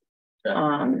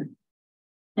 Okay.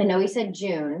 I know he said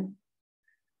June.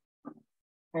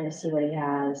 Trying to see what he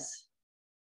has.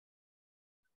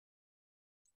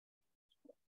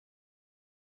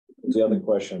 The other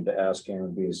question to ask Karen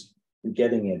would be is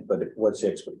getting it, but what's the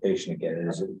expectation to get it?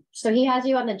 Is it? So he has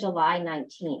you on the July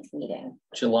 19th meeting.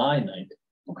 July 9th.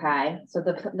 Okay, so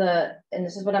and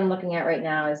this is what I'm looking at right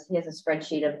now is he has a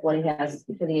spreadsheet of what he has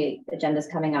for the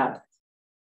agendas coming up.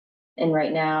 And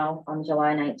right now on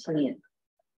July 19th.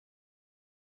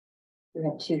 We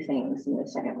have 2 things, and the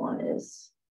second one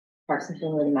is Parks and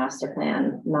Facility Master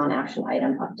Plan, non-action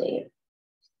item update.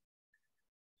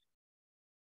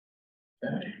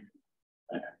 Okay.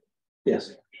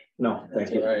 Yes. No,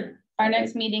 thank you. All right. Our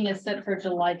next meeting is set for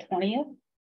July 20th.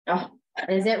 Oh,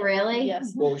 is it really?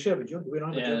 Yes. Well, we should have a June. We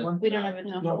don't have a June Yeah. one? We don't have it,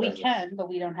 No. we can, but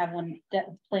we don't have one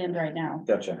planned right now.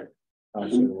 Gotcha.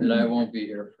 And I won't be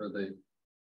here for the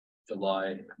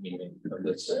July meeting of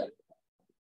this.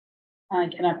 I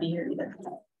cannot be here either.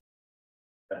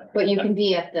 But you can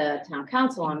be at the town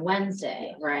council on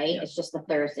Wednesday, right? It's just the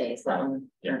Thursdays that one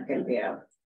aren't good for you.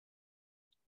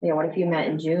 Yeah, what if you met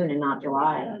in June and not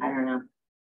July? I don't know.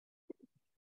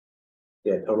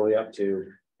 Yeah, totally up to.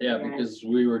 Yeah, because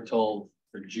we were told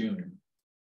for June.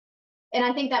 And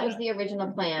I think that was the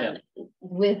original plan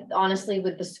with, honestly,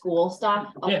 with the school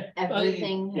stuff, Yeah.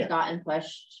 everything Yeah. has gotten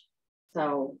pushed.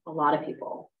 So a lot of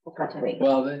people will cut to wait.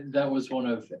 Well, that was one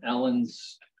of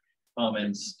Ellen's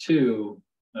comments too.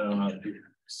 I don't know if you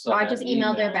saw. I just that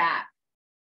emailed her email. back.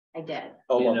 I did.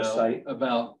 Oh, You on the know, site.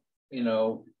 about, you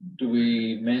know, do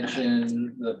we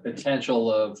mention the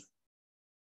potential of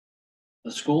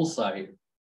the school site?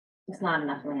 It's not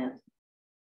enough land.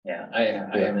 Yeah,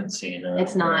 I haven't seen her.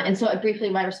 It's not. And so briefly,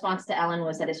 my response to Ellen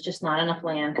was that it's just not enough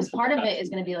land, because part of it is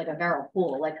gonna be like a Vero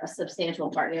pool, like a substantial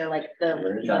part near like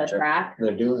the Gotcha. track.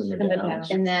 They're doing In the the town.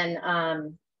 And then,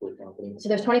 so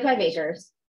there's 25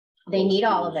 acres. They need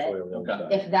all of it.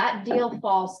 Okay. If that deal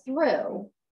falls through,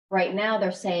 right now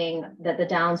they're saying that the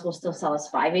Downs will still sell us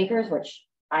 5 acres, which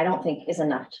I don't think is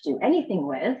enough to do anything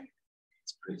with.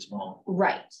 It's pretty small.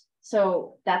 Right.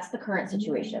 So that's the current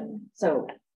situation. So,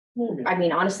 I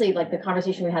mean, honestly, like the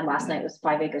conversation we had last night was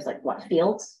 5 acres, like what,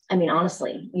 fields? I mean,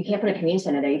 honestly, you can't put a community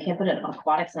center there. You can't put an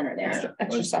aquatic center there.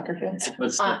 Extra soccer fields. But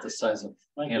it's not the size of.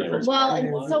 Hannaford's. Well,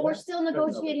 and so we're still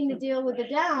negotiating the deal with the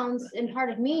Downs, and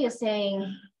part of me is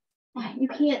saying, "Ah, you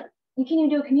can't even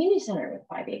do a community center with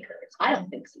 5 acres. I don't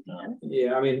think so. You can.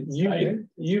 Yeah, I mean,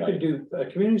 you could do a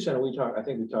community center. I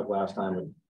think we talked last time,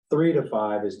 with 3 to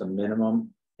 5 is the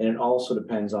minimum. And it also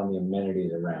depends on the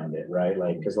amenities around it, right?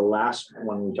 Like, because the last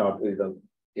one we talked, we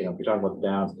talking about the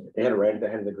Downs, they had it right at the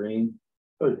head of the green.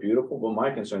 It was beautiful, but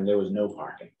my concern, there was no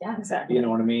parking. Yeah, Exactly. You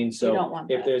know what I mean? don't So want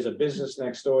if that. there's a business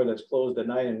next door that's closed at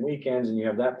night and weekends and you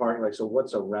have that parking, like, so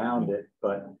what's around it?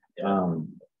 But,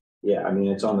 yeah, I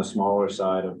mean, it's on the smaller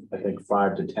side of, I think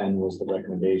 5 to 10 was the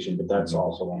recommendation, but that's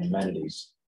also on amenities.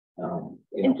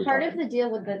 And part of the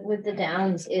deal with the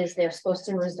Downs is they're supposed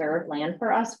to reserve land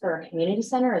for us for a community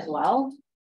center as well,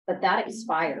 but that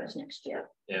expires next year.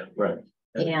 Yeah. Right.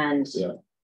 And Yeah.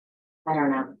 I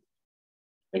don't know.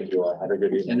 Thank you all. Have a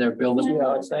good evening. And they're building. Yeah,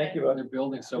 Alex, thank you. They're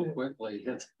building so quickly.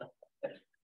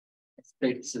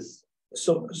 It's just.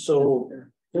 So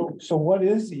what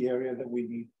is the area that we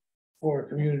need for a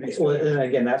community? Well, center? and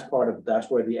again, that's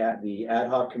where the ad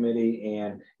hoc committee,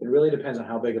 and it really depends on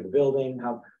how big of the building,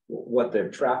 what their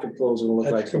traffic flows will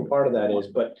look like. So part of that is,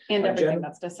 but And everything Jen-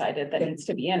 that's decided that needs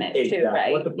to be in it too, exactly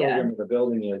right? what the Yeah. program of the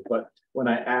building is. But when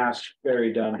I asked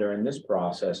Barry Dunn during this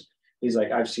process, he's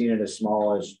like, I've seen it as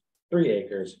small as 3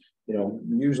 acres,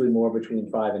 usually more between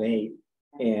 5 and 8,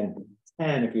 and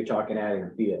 10 if you're talking adding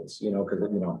fields, because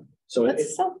so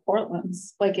Let's sell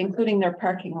Portland's, like including their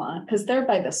parking lot, because they're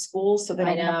by the school, so they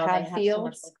I don't know, they have have so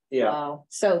fields. much- yeah. Wow.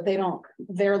 So they don't,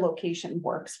 their location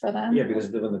works for them. Yeah, because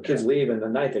when the kids leave in the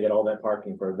night, they get all that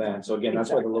parking for events. So again, that's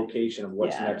why the Exactly. location of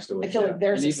what's Yeah. next to I it. feel like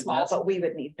theirs And is even small, that's- but we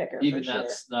would need bigger. for Even sure.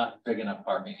 that's not big enough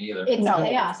parking either. It's No.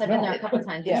 chaos. I've been there a couple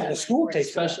times. Yeah. The school takes.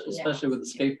 Especially with the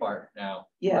skate park now. Right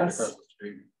Yes. across the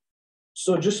street.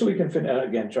 So just so we can fit,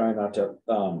 again, trying not to,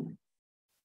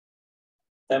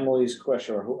 Emily's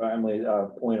question or Emily,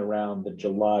 point around the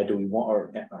July, do we want,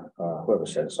 or, whoever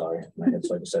said, sorry, it's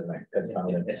like I said, my head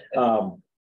found it.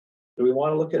 Do we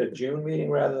want to look at a June meeting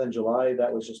rather than July?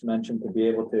 That was just mentioned to be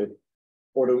able to,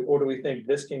 or do we think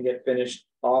this can get finished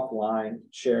offline,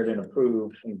 shared and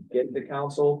approved and get to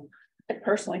council? I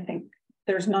personally think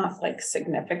there's not like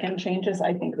significant changes.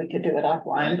 I think we could do it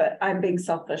offline, but I'm being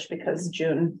selfish because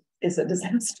June is a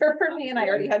disaster for me and I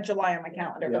already had July on my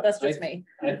calendar, Yeah. but that's just me.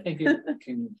 I think it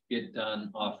can get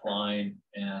done offline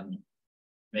and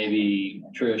maybe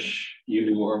Trish,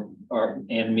 you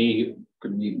and me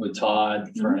could meet with Todd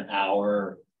for an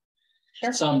hour.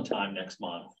 Sure. Sometime next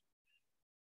month.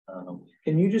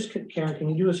 Can you just, Karen, can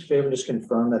you do us a favor, just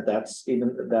confirm that that's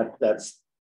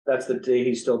the day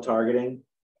he's still targeting?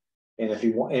 And if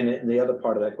you want, and the other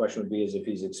part of that question would be is if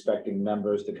he's expecting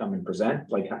members to come and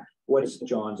present, like what's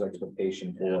John's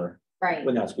expectation for Right.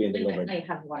 when that's being delivered? I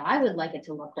have what I would like it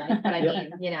to look like, but I Yeah.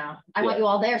 mean, I want you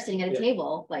all there sitting at a Yeah.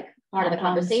 table, like part of the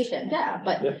conversation. Yeah,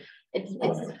 but Yeah. it's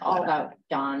all about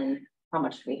John and how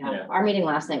much we have. Yeah. Our meeting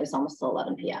last night was almost till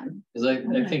 11 PM. Cause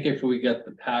I think if we get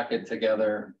the packet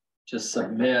together, just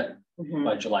submit Mhm.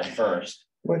 by July 1st.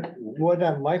 What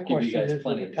my you question guys is with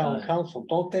plenty the of town time. council,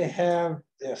 don't they have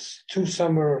this 2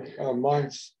 summer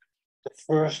months? The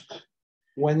first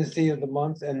Wednesday of the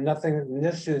month and nothing, and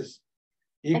this is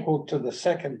equal to the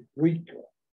second week.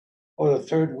 Or the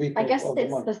third week I of guess the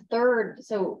it's month. the third,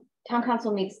 so town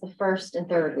council meets the first and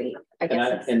third week. I And I-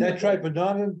 guess it's. and That's right, but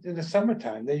not in the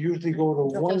summertime, they usually go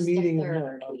to one just the meeting.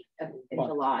 third week of- In month.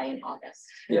 July and August.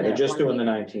 Yeah, they're just One doing the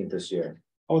meeting. 19th this year.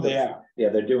 Oh, they are, Yeah,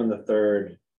 they're doing the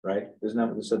third, right? Isn't that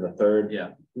what they said, the third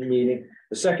Yeah. meeting?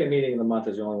 The second meeting of the month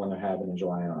is the only one they're having in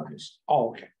July and August.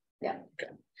 oh, okay.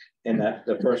 And that,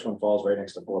 the first one falls right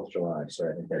next to 4th of July, so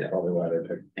I think that's probably why they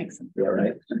picked, Makes sense. yeah,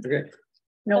 right?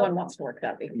 No one wants to work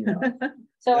that week. No.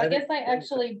 So I That guess I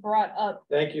actually brought up,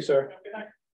 Thank you, sir.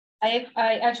 I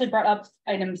actually brought up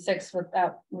item 6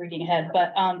 without reading ahead,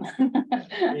 but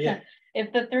Yeah.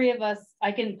 if the 3 of us,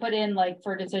 I can put in like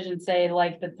for decision, say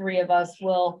like the 3 of us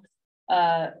will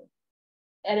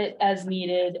edit as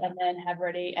needed and then have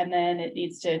ready, and then it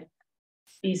needs to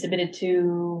be submitted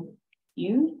to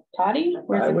You, Toddy?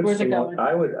 Where's it going?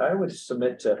 I would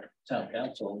submit to, Town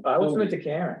council. I would submit to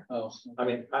Karen. Oh. I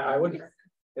mean, I would.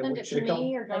 Send it should to it come-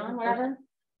 me or John, whatever.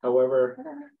 However.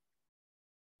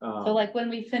 So like when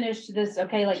we finish this,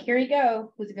 okay, like here you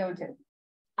go, who's it going to?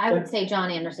 I would say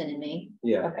John Anderson and me.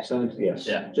 Yeah, Okay. send it, yes.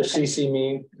 Yeah. Just CC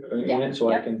me in it so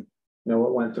I Yep. can know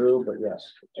what went through, but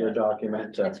yes, it's your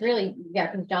document. It's really,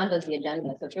 yeah, because John does the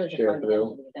agenda, so it's really just Share fun to get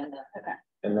through. into the agenda. Okay.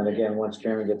 And then again, once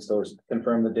Karen gets those,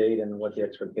 confirm the date and what the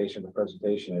expectation of the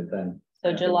presentation is, then.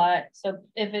 So July, so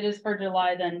if it is for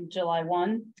July, then July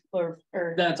 1 or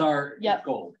That's our Yep.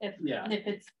 goal. if, Yeah. if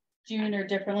it's June or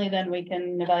differently, then we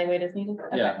can evaluate as needed.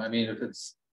 Okay. Yeah, I mean, if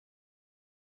it's.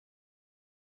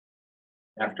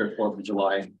 After 4th of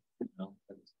July, you know,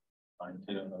 it's fine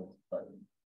too, but.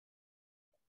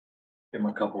 Give them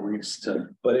a couple weeks to,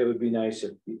 But it would be nice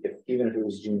if even if it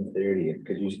was June 30th,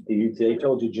 because they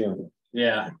told you June,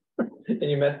 yeah, and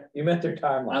you met their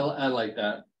timeline, I like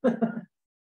that.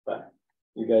 but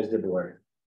you guys did the work.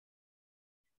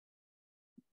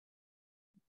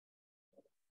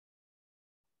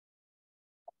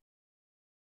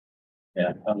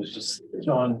 Yeah, I was just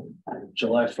on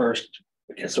July 1st.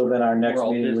 So then our next We're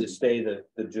all meeting would busy. stay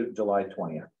the July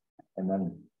 20th, and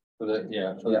then. For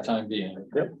the time being.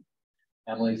 Yep.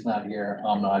 Emily's not here,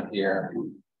 I'm not here.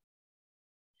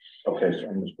 Okay, so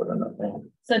I'm just putting that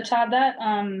thing. So Todd, that,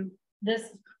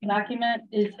 this document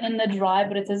is in the drive,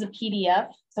 but it says a PDF.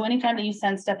 So anytime that you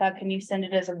send stuff out, can you send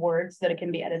it as a Word so that it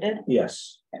can be edited?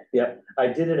 Yes, yep, I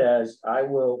did it as, I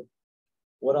will,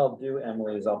 what I'll do,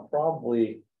 Emily, is I'll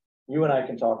probably, you and I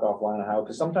can talk offline on how,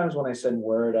 because sometimes when I send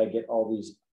Word, I get all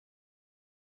these.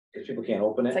 Because people can't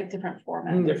open It's it, like different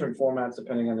formats. different formats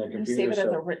depending on their You computer, save it as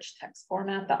a so, rich text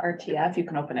format, the RTF, you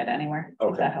can open it anywhere, if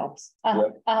Okay. that helps.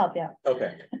 I'll help you.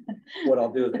 okay. What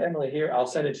I'll do is, Emily, here, I'll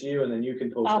send it to you and then you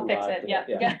can post it I'll fix live it,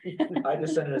 to- yeah. I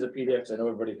just send it as a PDF, so I know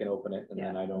everybody can open it, and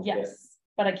then I don't get, Yes,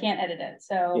 but I can't edit it,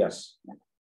 so. yes.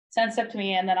 Send stuff to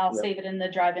me and then I'll Yep. save it in the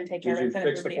drive and take care Did of you it. Send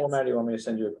fix the everybody else. format, or you want me to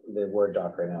send you the Word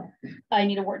doc right now? I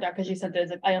need a Word doc because you sent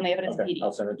it, I only have it as a Okay,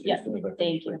 I'll PDF. send it to you. Yeah, as soon as I finish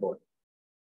thank the you. report.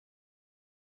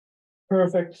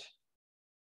 Perfect.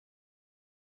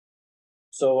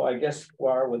 So I guess,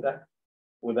 Laura, with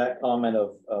that comment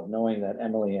of knowing that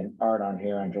Emily and Art on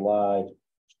here in July,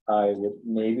 I would,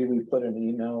 maybe we put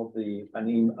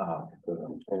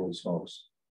holy smokes.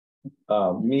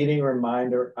 Meeting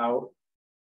reminder out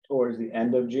towards the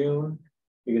end of June,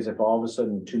 because if all of a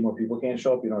sudden 2 more people can't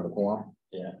show up, you don't have a quorum.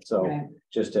 Yeah. So Right.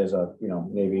 just as a,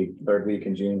 maybe 3rd week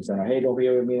in June, saying, hey, don't be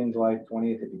able to meet on July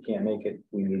 20th. If you can't make it,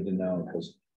 we need to know,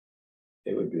 because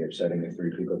it would be upsetting if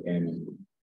 3 people came in.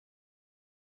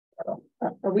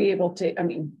 Are we able to, I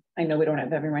mean, I know we don't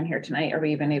have everyone here tonight. Are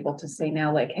we even able to say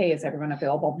now, like, hey, is everyone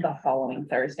available the following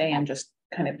Thursday and just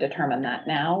kind of determine that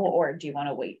now? Or do you want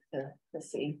to wait to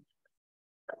see?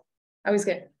 I always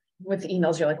get with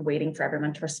emails, you're like waiting for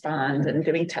everyone to respond and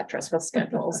doing Tetris with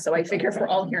schedules. So I figure if we're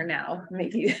all here now,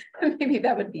 maybe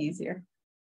that would be easier.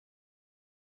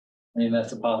 I mean,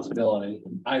 that's a possibility.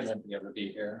 I won't be able to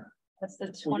be here. That's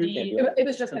the Well, you can't 20, do It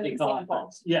was just an Something example.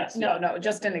 conference. Yes. No,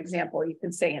 just an example. You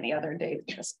could say any other date,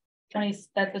 just. 20,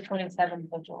 that's the 27th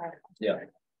of July. Yeah.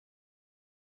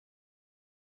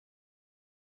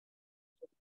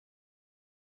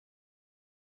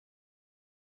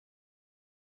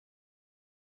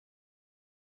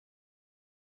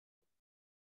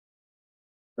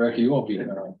 Rick, you won't be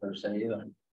here on Thursday either.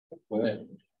 Wait.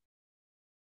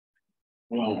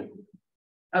 Well,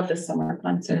 Of the summer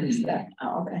concerts that,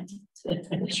 oh, okay.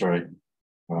 that's right.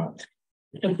 Right.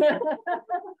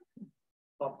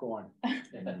 Popcorn,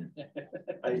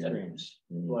 ice creams,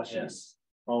 blushes, Yes.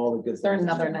 all the good. Is there things.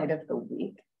 another night of the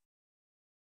week?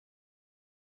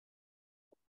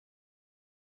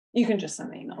 You can just send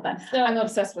me an email then. So- I'm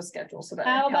obsessed with schedules, so that.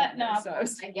 How about- no, So I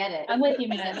was- I get it. I'm with you,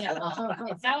 man. Yeah. How How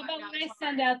about when I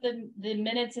send out the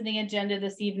minutes and the agenda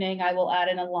this evening, I will add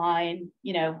in a line,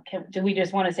 do we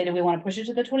just want to say, do we want to push it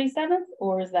to the 27th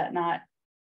or is that not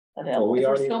available? we We're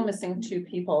already- still missing 2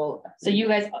 people. So you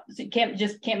guys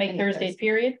can't make Thursdays,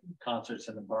 period? Concerts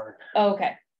in the park. Oh,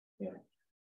 okay,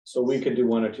 So we could do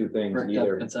 1 or 2 things, Bricked up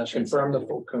either concessions.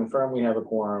 confirm we have a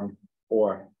quorum,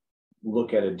 or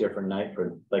look at a different night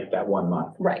for like that 1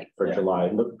 month Right. for Yeah. July,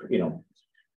 look, and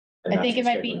I think that's it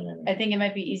might be, scheduling anyway. I think it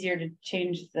might be easier to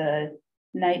change the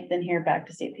night than hear back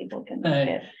to see if people can make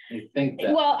it. I think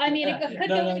that. Well, I mean, it could No,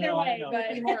 go no, either no, I way, know. but.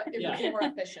 It would be Yeah. more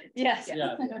efficient. Yes.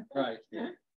 Yeah, right.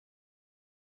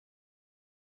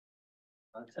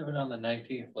 Let's have it on the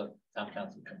 19th, let town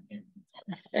council come here.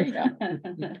 There you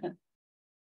go.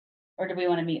 Or do we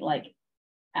want to meet like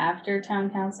after town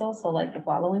council, so like the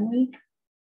following week?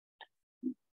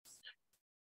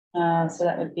 So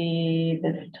that would be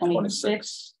the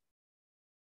 26th.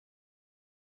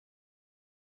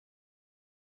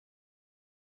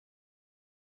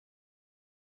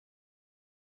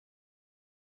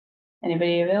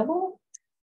 Anybody available?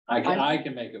 I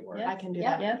can make it work. Yeah. I can do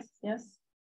Yeah. that. Yes, yes,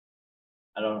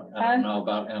 I don't know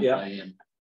about MIM.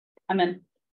 I'm in.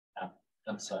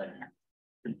 I'm sorry,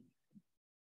 We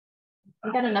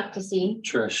got enough to see.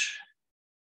 Trish.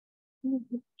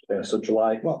 Yeah, so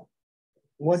July, Well,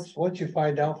 once you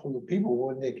find out from the people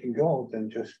when they can go, then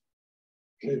just.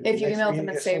 If you email them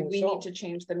and say, we need to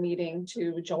change the meeting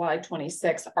to July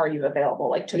 26th, are you available?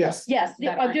 Like to Yes. just. Yes,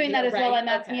 That I'm aren't doing that here, as well. right? I'm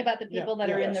asking Okay. about the people that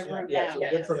are in the room yeah, now. so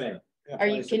good for me. Are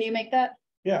you, can you make that?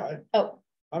 Yeah, Oh,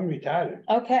 I'm retired.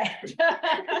 okay.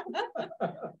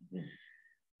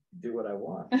 Do what I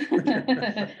want.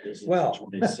 Well.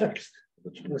 26th.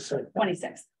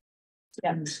 26th.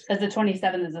 Yeah, because the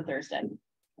 27th is a Thursday.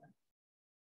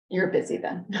 You're busy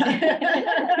then.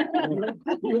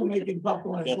 You're making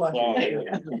popcorn Yes, slush.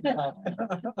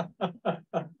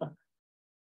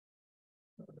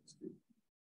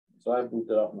 So I moved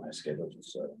it up in my schedule,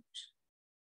 so.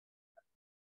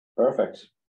 Perfect.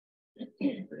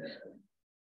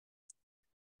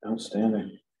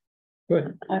 Outstanding.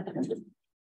 Good.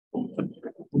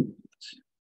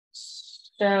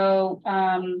 So,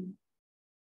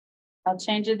 I'll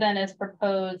change it then as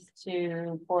proposed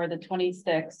for the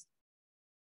 26th.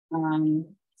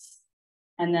 And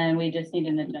then we just need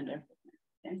an agenda.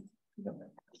 Okay.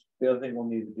 The other thing we'll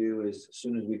need to do is, as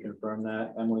soon as we confirm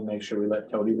that, Emily, make sure we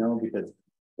let Tony know, because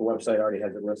the website already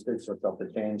has it listed, so it's up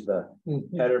to change the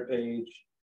header page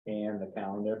and the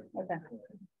calendar. Okay.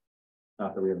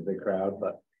 Not that we have a big crowd,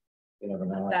 but you never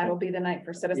know. That'll be the night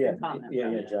for Yeah, citizen comment.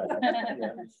 yeah, Jack.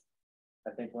 Yeah.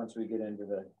 I think once we get into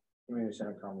the community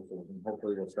center conversation,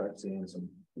 hopefully we'll start seeing some.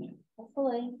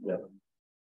 Hopefully.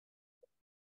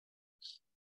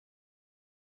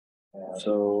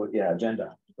 So, yeah,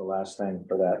 agenda, the last thing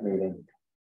for that meeting.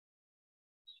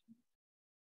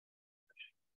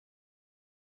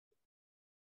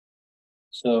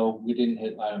 So we didn't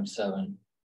hit item 7.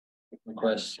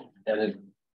 Request edit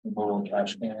mobile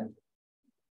cash can.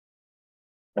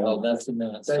 Oh, that's the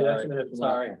minutes. That's Sorry. the minutes.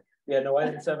 Sorry. Yeah, no,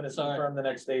 item 7 is Sorry. confirm the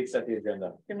next date, set the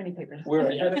agenda. Too many papers. We're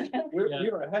ahead of, we Yeah.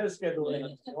 were ahead of schedule. Yeah.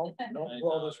 Don't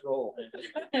blow this roll.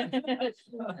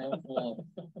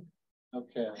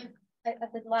 Okay.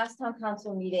 At the last town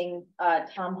council meeting,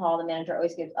 Tom Hall, the manager,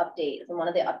 always gives updates, and one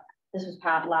of the this was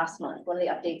passed last month. One of the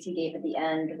updates he gave at the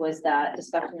end was that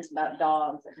discussions about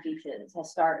dogs at beaches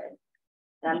has started.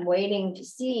 And I'm waiting to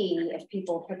see if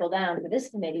people trickle down to this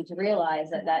committee to realize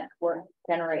that that work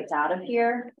generates out of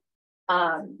here.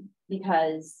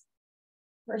 Because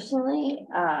personally,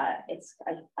 I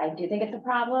do think it's a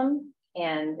problem.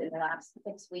 And in the last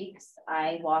 6 weeks,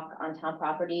 I walk on town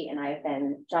property and I've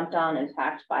been jumped on and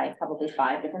attacked by probably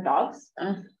 5 different dogs.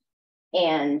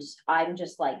 And I'm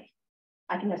just like,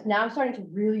 now I'm starting to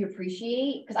really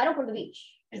appreciate, because I don't go to the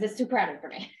beach because it's too crowded for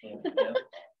me.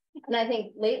 And I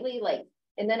think lately, like,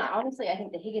 and then honestly, I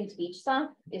think the Higgins Beach stuff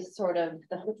is sort of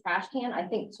the whole trash can, I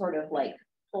think sort of like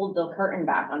pulled the curtain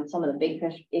back on some of the big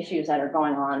issues that are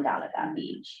going on down at that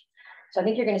beach. So I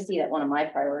think you're going to see that one of my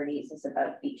priorities is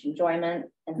about beach enjoyment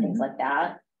and things like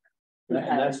that.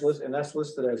 And that's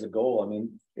listed as a goal. I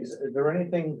mean, is there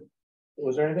anything,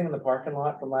 was there anything in the parking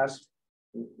lot from last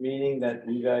meeting that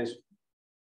you guys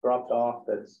dropped off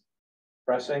that's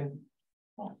pressing?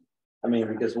 I mean,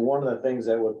 because one of the things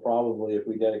that would probably, if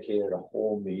we dedicated a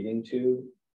whole meeting to,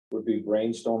 would be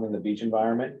brainstorming the beach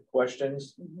environment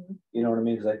questions. You know what I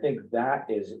mean? Because I think that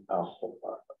is a whole,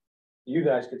 you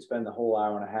guys could spend the whole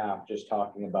hour and a half just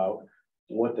talking about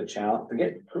what the challenge,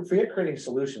 forget creating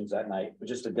solutions that night, but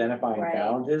just identifying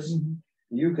challenges.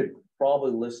 You could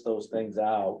probably list those things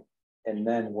out and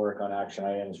then work on action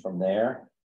items from there.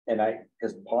 And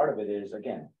because part of it is,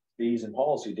 again, fees and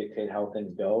policy dictate how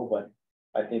things go, but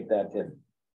I think that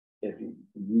if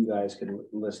you guys could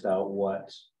list out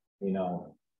what, you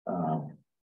know,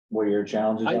 what your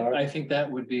challenges are. I think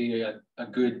that would be a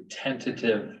good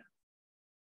tentative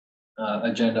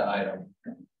agenda item.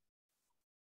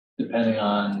 Depending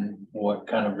on what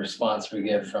kind of response we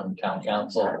get from town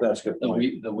council. That's a good point.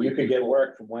 You could get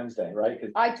work from Wednesday, right?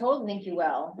 I totally think you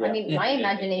will. I mean, my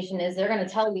imagination is they're gonna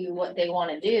tell you what they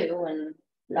wanna do, and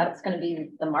that's gonna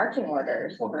be the marching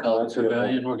orders. What color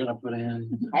pavilion we're gonna put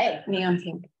in. Hey, Neon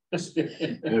pink.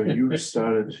 Have you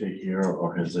started to hear,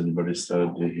 or has anybody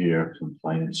started to hear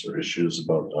complaints or issues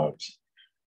about dogs?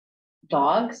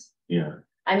 dogs. Yeah,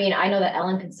 I mean, I know that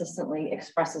Ellen consistently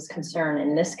expresses concern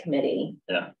in this committee.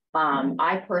 Yeah.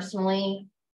 I personally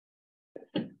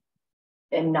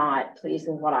am not pleased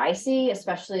with what I see,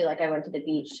 especially like I went to the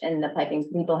beach and the piping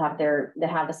people they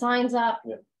have the signs up.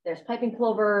 Yeah. There's piping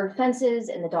clover fences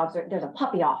and the dogs there's a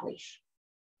puppy off leash.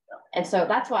 And so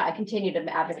that's why I continue to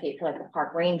advocate for like the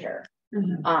park ranger.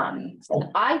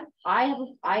 I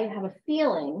have a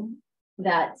feeling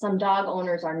that some dog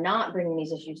owners are not bringing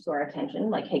these issues to our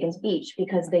attention, like Higgins Beach,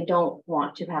 because they don't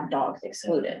want to have dogs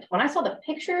excluded. When I saw the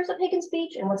pictures of Higgins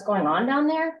Beach and what's going on down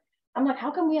there, I'm like, how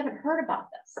come we haven't heard about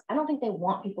this? I don't think they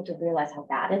want people to realize how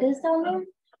bad it is down there.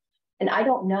 And I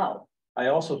don't know. I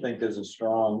also think there's a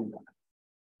strong,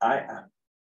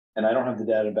 and I don't have the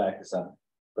data to back this up,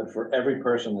 but for every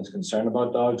person that's concerned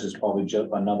about dogs, there's probably just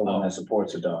another one that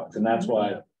supports the dogs. And that's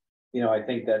why, you know, I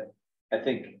think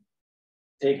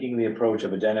taking the approach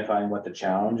of identifying what the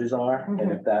challenges are,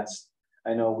 and if that's,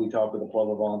 I know we talk with the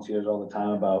Plover volunteers all the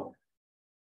time about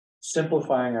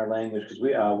simplifying our language, because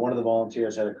one of the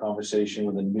volunteers had a conversation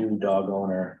with a new dog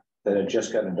owner that had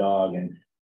just gotten a dog, and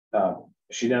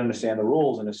she didn't understand the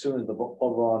rules. And as soon as the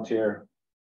Plover volunteer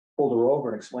pulled her over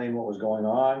and explained what was going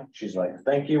on, she's like,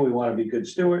 thank you, we want to be good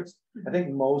stewards. I think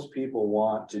most people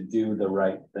want to do the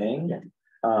right thing.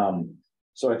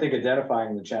 So I think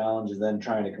identifying the challenge and then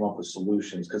trying to come up with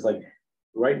solutions, because like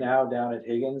right now down at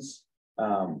Higgins,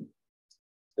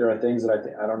 there are things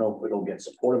that I don't know if it'll get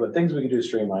supported, but things we can do to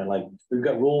streamline. Like we've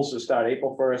got rules to start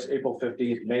April 1st, April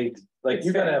 15th, May. Like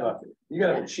you gotta have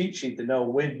a cheat sheet to know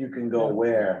when you can go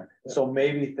where. So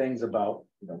maybe things about,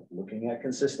 you know, looking at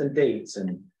consistent dates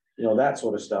and, you know, that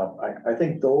sort of stuff. I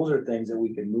think those are things that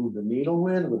we can move the needle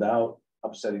with without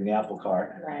upsetting the apple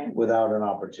cart, without an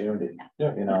opportunity,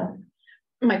 you know.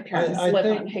 My parents I live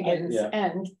think- on Higgins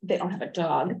and they don't have a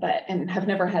dog, and have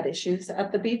never had issues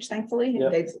at the beach, thankfully. Yeah.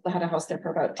 They've had a house there for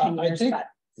about 10 I years, think- but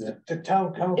The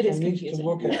town It council is needs to confusing.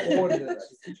 look at ordinance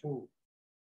to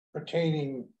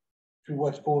pertaining to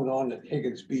what's going on at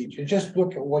Higgins Beach, and just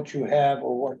look at what you have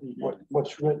or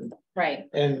what's written, Right.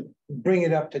 and bring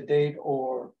it up to date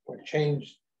or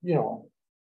change, you know.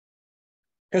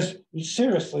 Because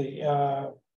seriously,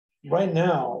 right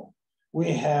now,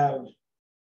 we have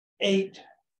 8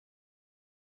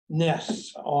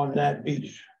 nests on that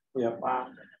beach. Yeah. Wow.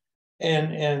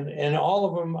 And all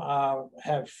of them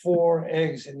have 4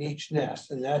 eggs in each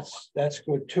nest, and that's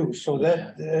good too. So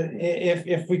that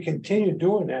if we continue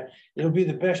doing that, it'll be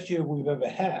the best year we've ever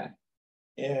had.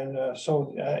 And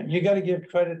so you got to give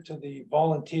credit to the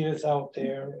volunteers out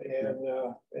there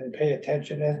and pay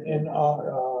attention, and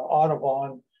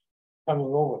Audubon coming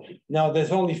over. Now,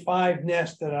 there's only 5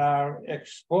 nests that are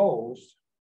exposed.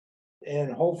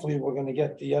 And hopefully we're gonna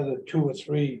get the other 2 or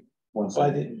 3 Once by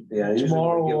usually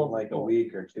tomorrow we give or- them like a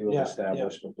week or 2 Yeah,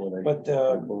 established before they. But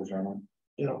close on them.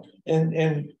 you know,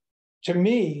 and to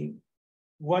me,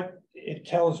 what it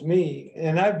tells me,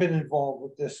 and I've been involved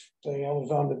with this thing. I was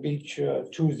on the beach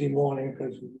Tuesday morning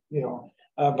because, you know,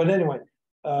 but anyway,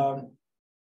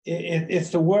 it's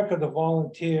the work of the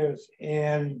volunteers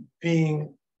and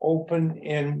being open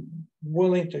and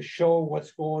willing to show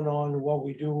what's going on and what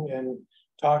we do and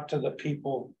talk to the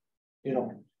people, you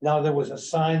know. Now, there was a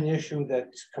sign issue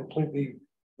that's completely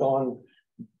gone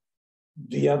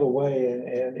the other way,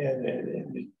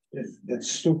 and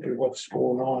it's stupid what's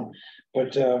going on.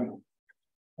 But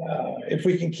if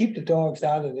we can keep the dogs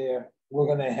out of there, we're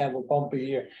gonna have a bumpy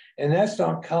year. And that's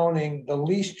not counting the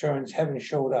leash turns haven't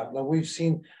showed up. Now, we've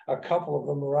seen a couple of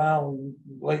them around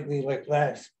lately, like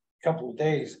last couple of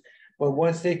days. But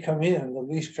once they come in, the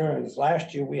leash turns,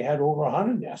 last year we had over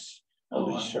 100 nests.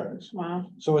 Leash turns. wow.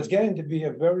 So it's getting to be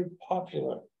a very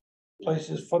popular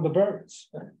places for the birds.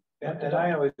 And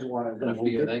I always wanted, And a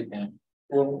few they can.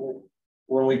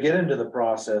 when we get into the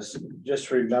process,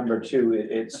 just remember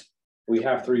too, we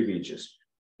have 3 beaches.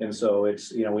 And so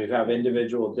it's, you know, we have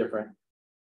individual different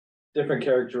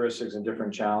characteristics and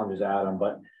different challenges at them,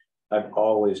 but I've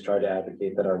always tried to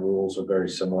advocate that our rules are very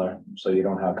similar. So you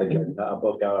don't have to get a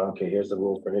book out, okay, here's the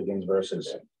rule for Higgins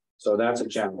versus. So that's a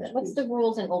challenge. What's the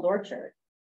rules in Old Orchard?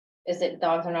 Is it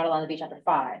dogs are not allowed on the beach after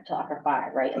 5, till after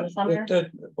 5, right, in the summer? The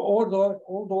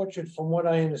Old Orchard, from what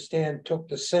I understand, took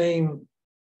the same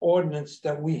ordinance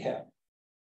that we have.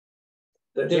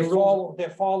 They're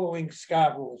following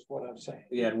Scarborough is what I'm saying.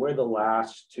 Yeah, and we're the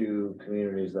last 2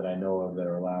 communities that I know of that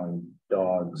are allowing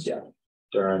dogs. Yeah.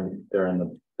 During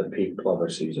the peak plover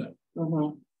season.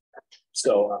 Mhm.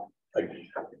 So,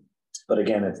 but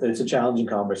again, it's a challenging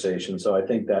conversation, so I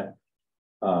think that,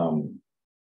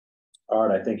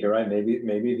 Art, I think you're right,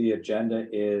 maybe the agenda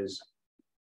is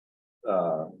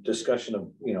discussion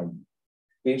of, you know,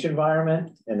 beach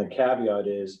environment, and the caveat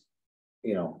is,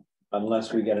 you know,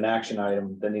 unless we get an action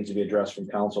item that needs to be addressed from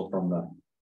council from the.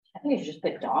 I think you should just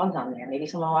put dogs on there. Maybe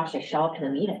someone will actually show up to the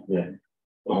meeting. Yeah.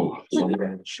 Oh,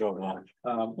 somebody showed up.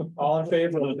 All in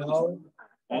favor of no?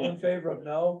 All in favor of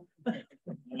no?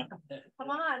 Come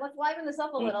on, let's liven this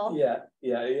up a little.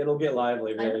 Yeah, it'll get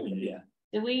lively, I know. really, yeah.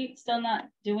 Do we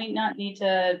not need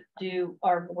to do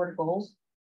our board goals?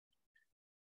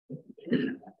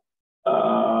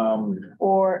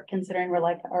 Or considering we're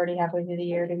like already halfway through the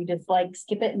year, do we just like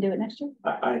skip it and do it next year?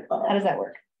 How does that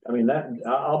work? I mean,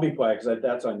 I'll be quiet, because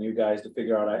that's on you guys to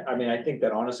figure out. I mean, I think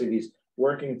that honestly, these,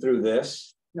 working through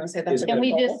this, You wanna say that's a Can good we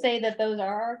goal? just say that those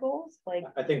are our goals? Like,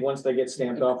 I think once they get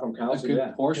stamped off from A council, good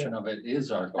yeah. portion of it is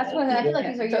our goal. That's what I feel like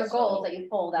these are your Yeah. goals that you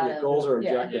pulled out Yeah, of. goals or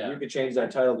Yeah. objectives, you could change that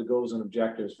title to goals and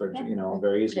objectives for, you know,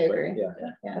 very easy, I but agree.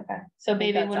 yeah, okay, so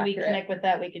maybe that's when we accurate. connect with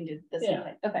that, we can do the same Yeah.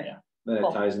 thing. Okay, Yeah. then it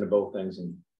Cool. ties into both things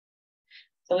and.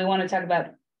 so we want to talk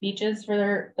about beaches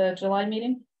for the July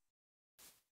meeting?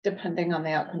 Depending on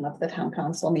the outcome of the town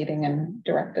council meeting and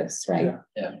directives, right?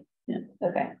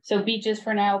 Okay, so beaches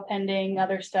for now, pending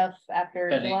other stuff after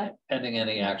July? Pending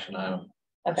any action item.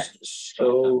 Okay,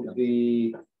 So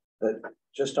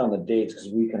just on the dates, because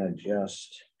we can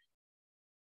adjust.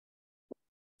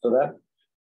 So that.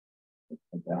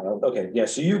 Okay, yeah,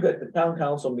 so you got the town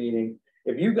council meeting,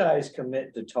 if you guys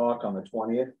commit to talk on the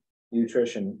 20th, you,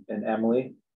 Trish and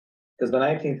Emily. Because the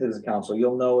 19th is the council,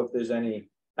 you'll know if there's any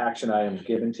action items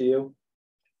given to you.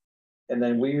 And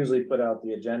then we usually put out the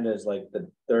agendas like the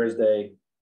Thursday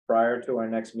prior to our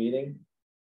next meeting.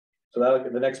 So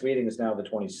that, the next meeting is now the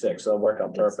 26th, so it'll work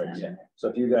out perfect. Yeah. So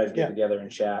if you guys Yeah. get together and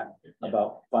chat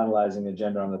about finalizing the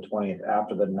agenda on the 20th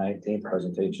after the 19th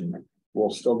presentation, we'll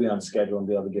still be on schedule and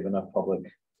be able to give enough public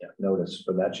notice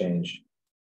for that change.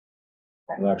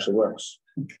 It actually works.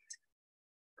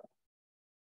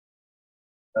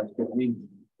 That's good.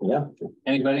 Yeah.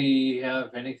 Anybody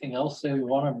have anything else they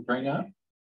want to bring up?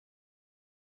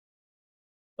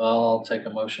 I'll take a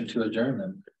motion to adjourn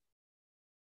then.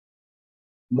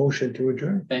 Motion to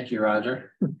adjourn. Thank you,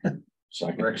 Roger.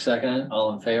 Second. Rick, second,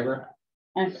 all in favor?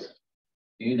 Aye.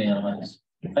 Unanimous.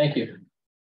 Thank you.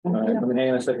 All right, let me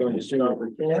hang on a second. Let me just turn off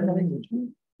the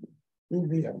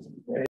camera.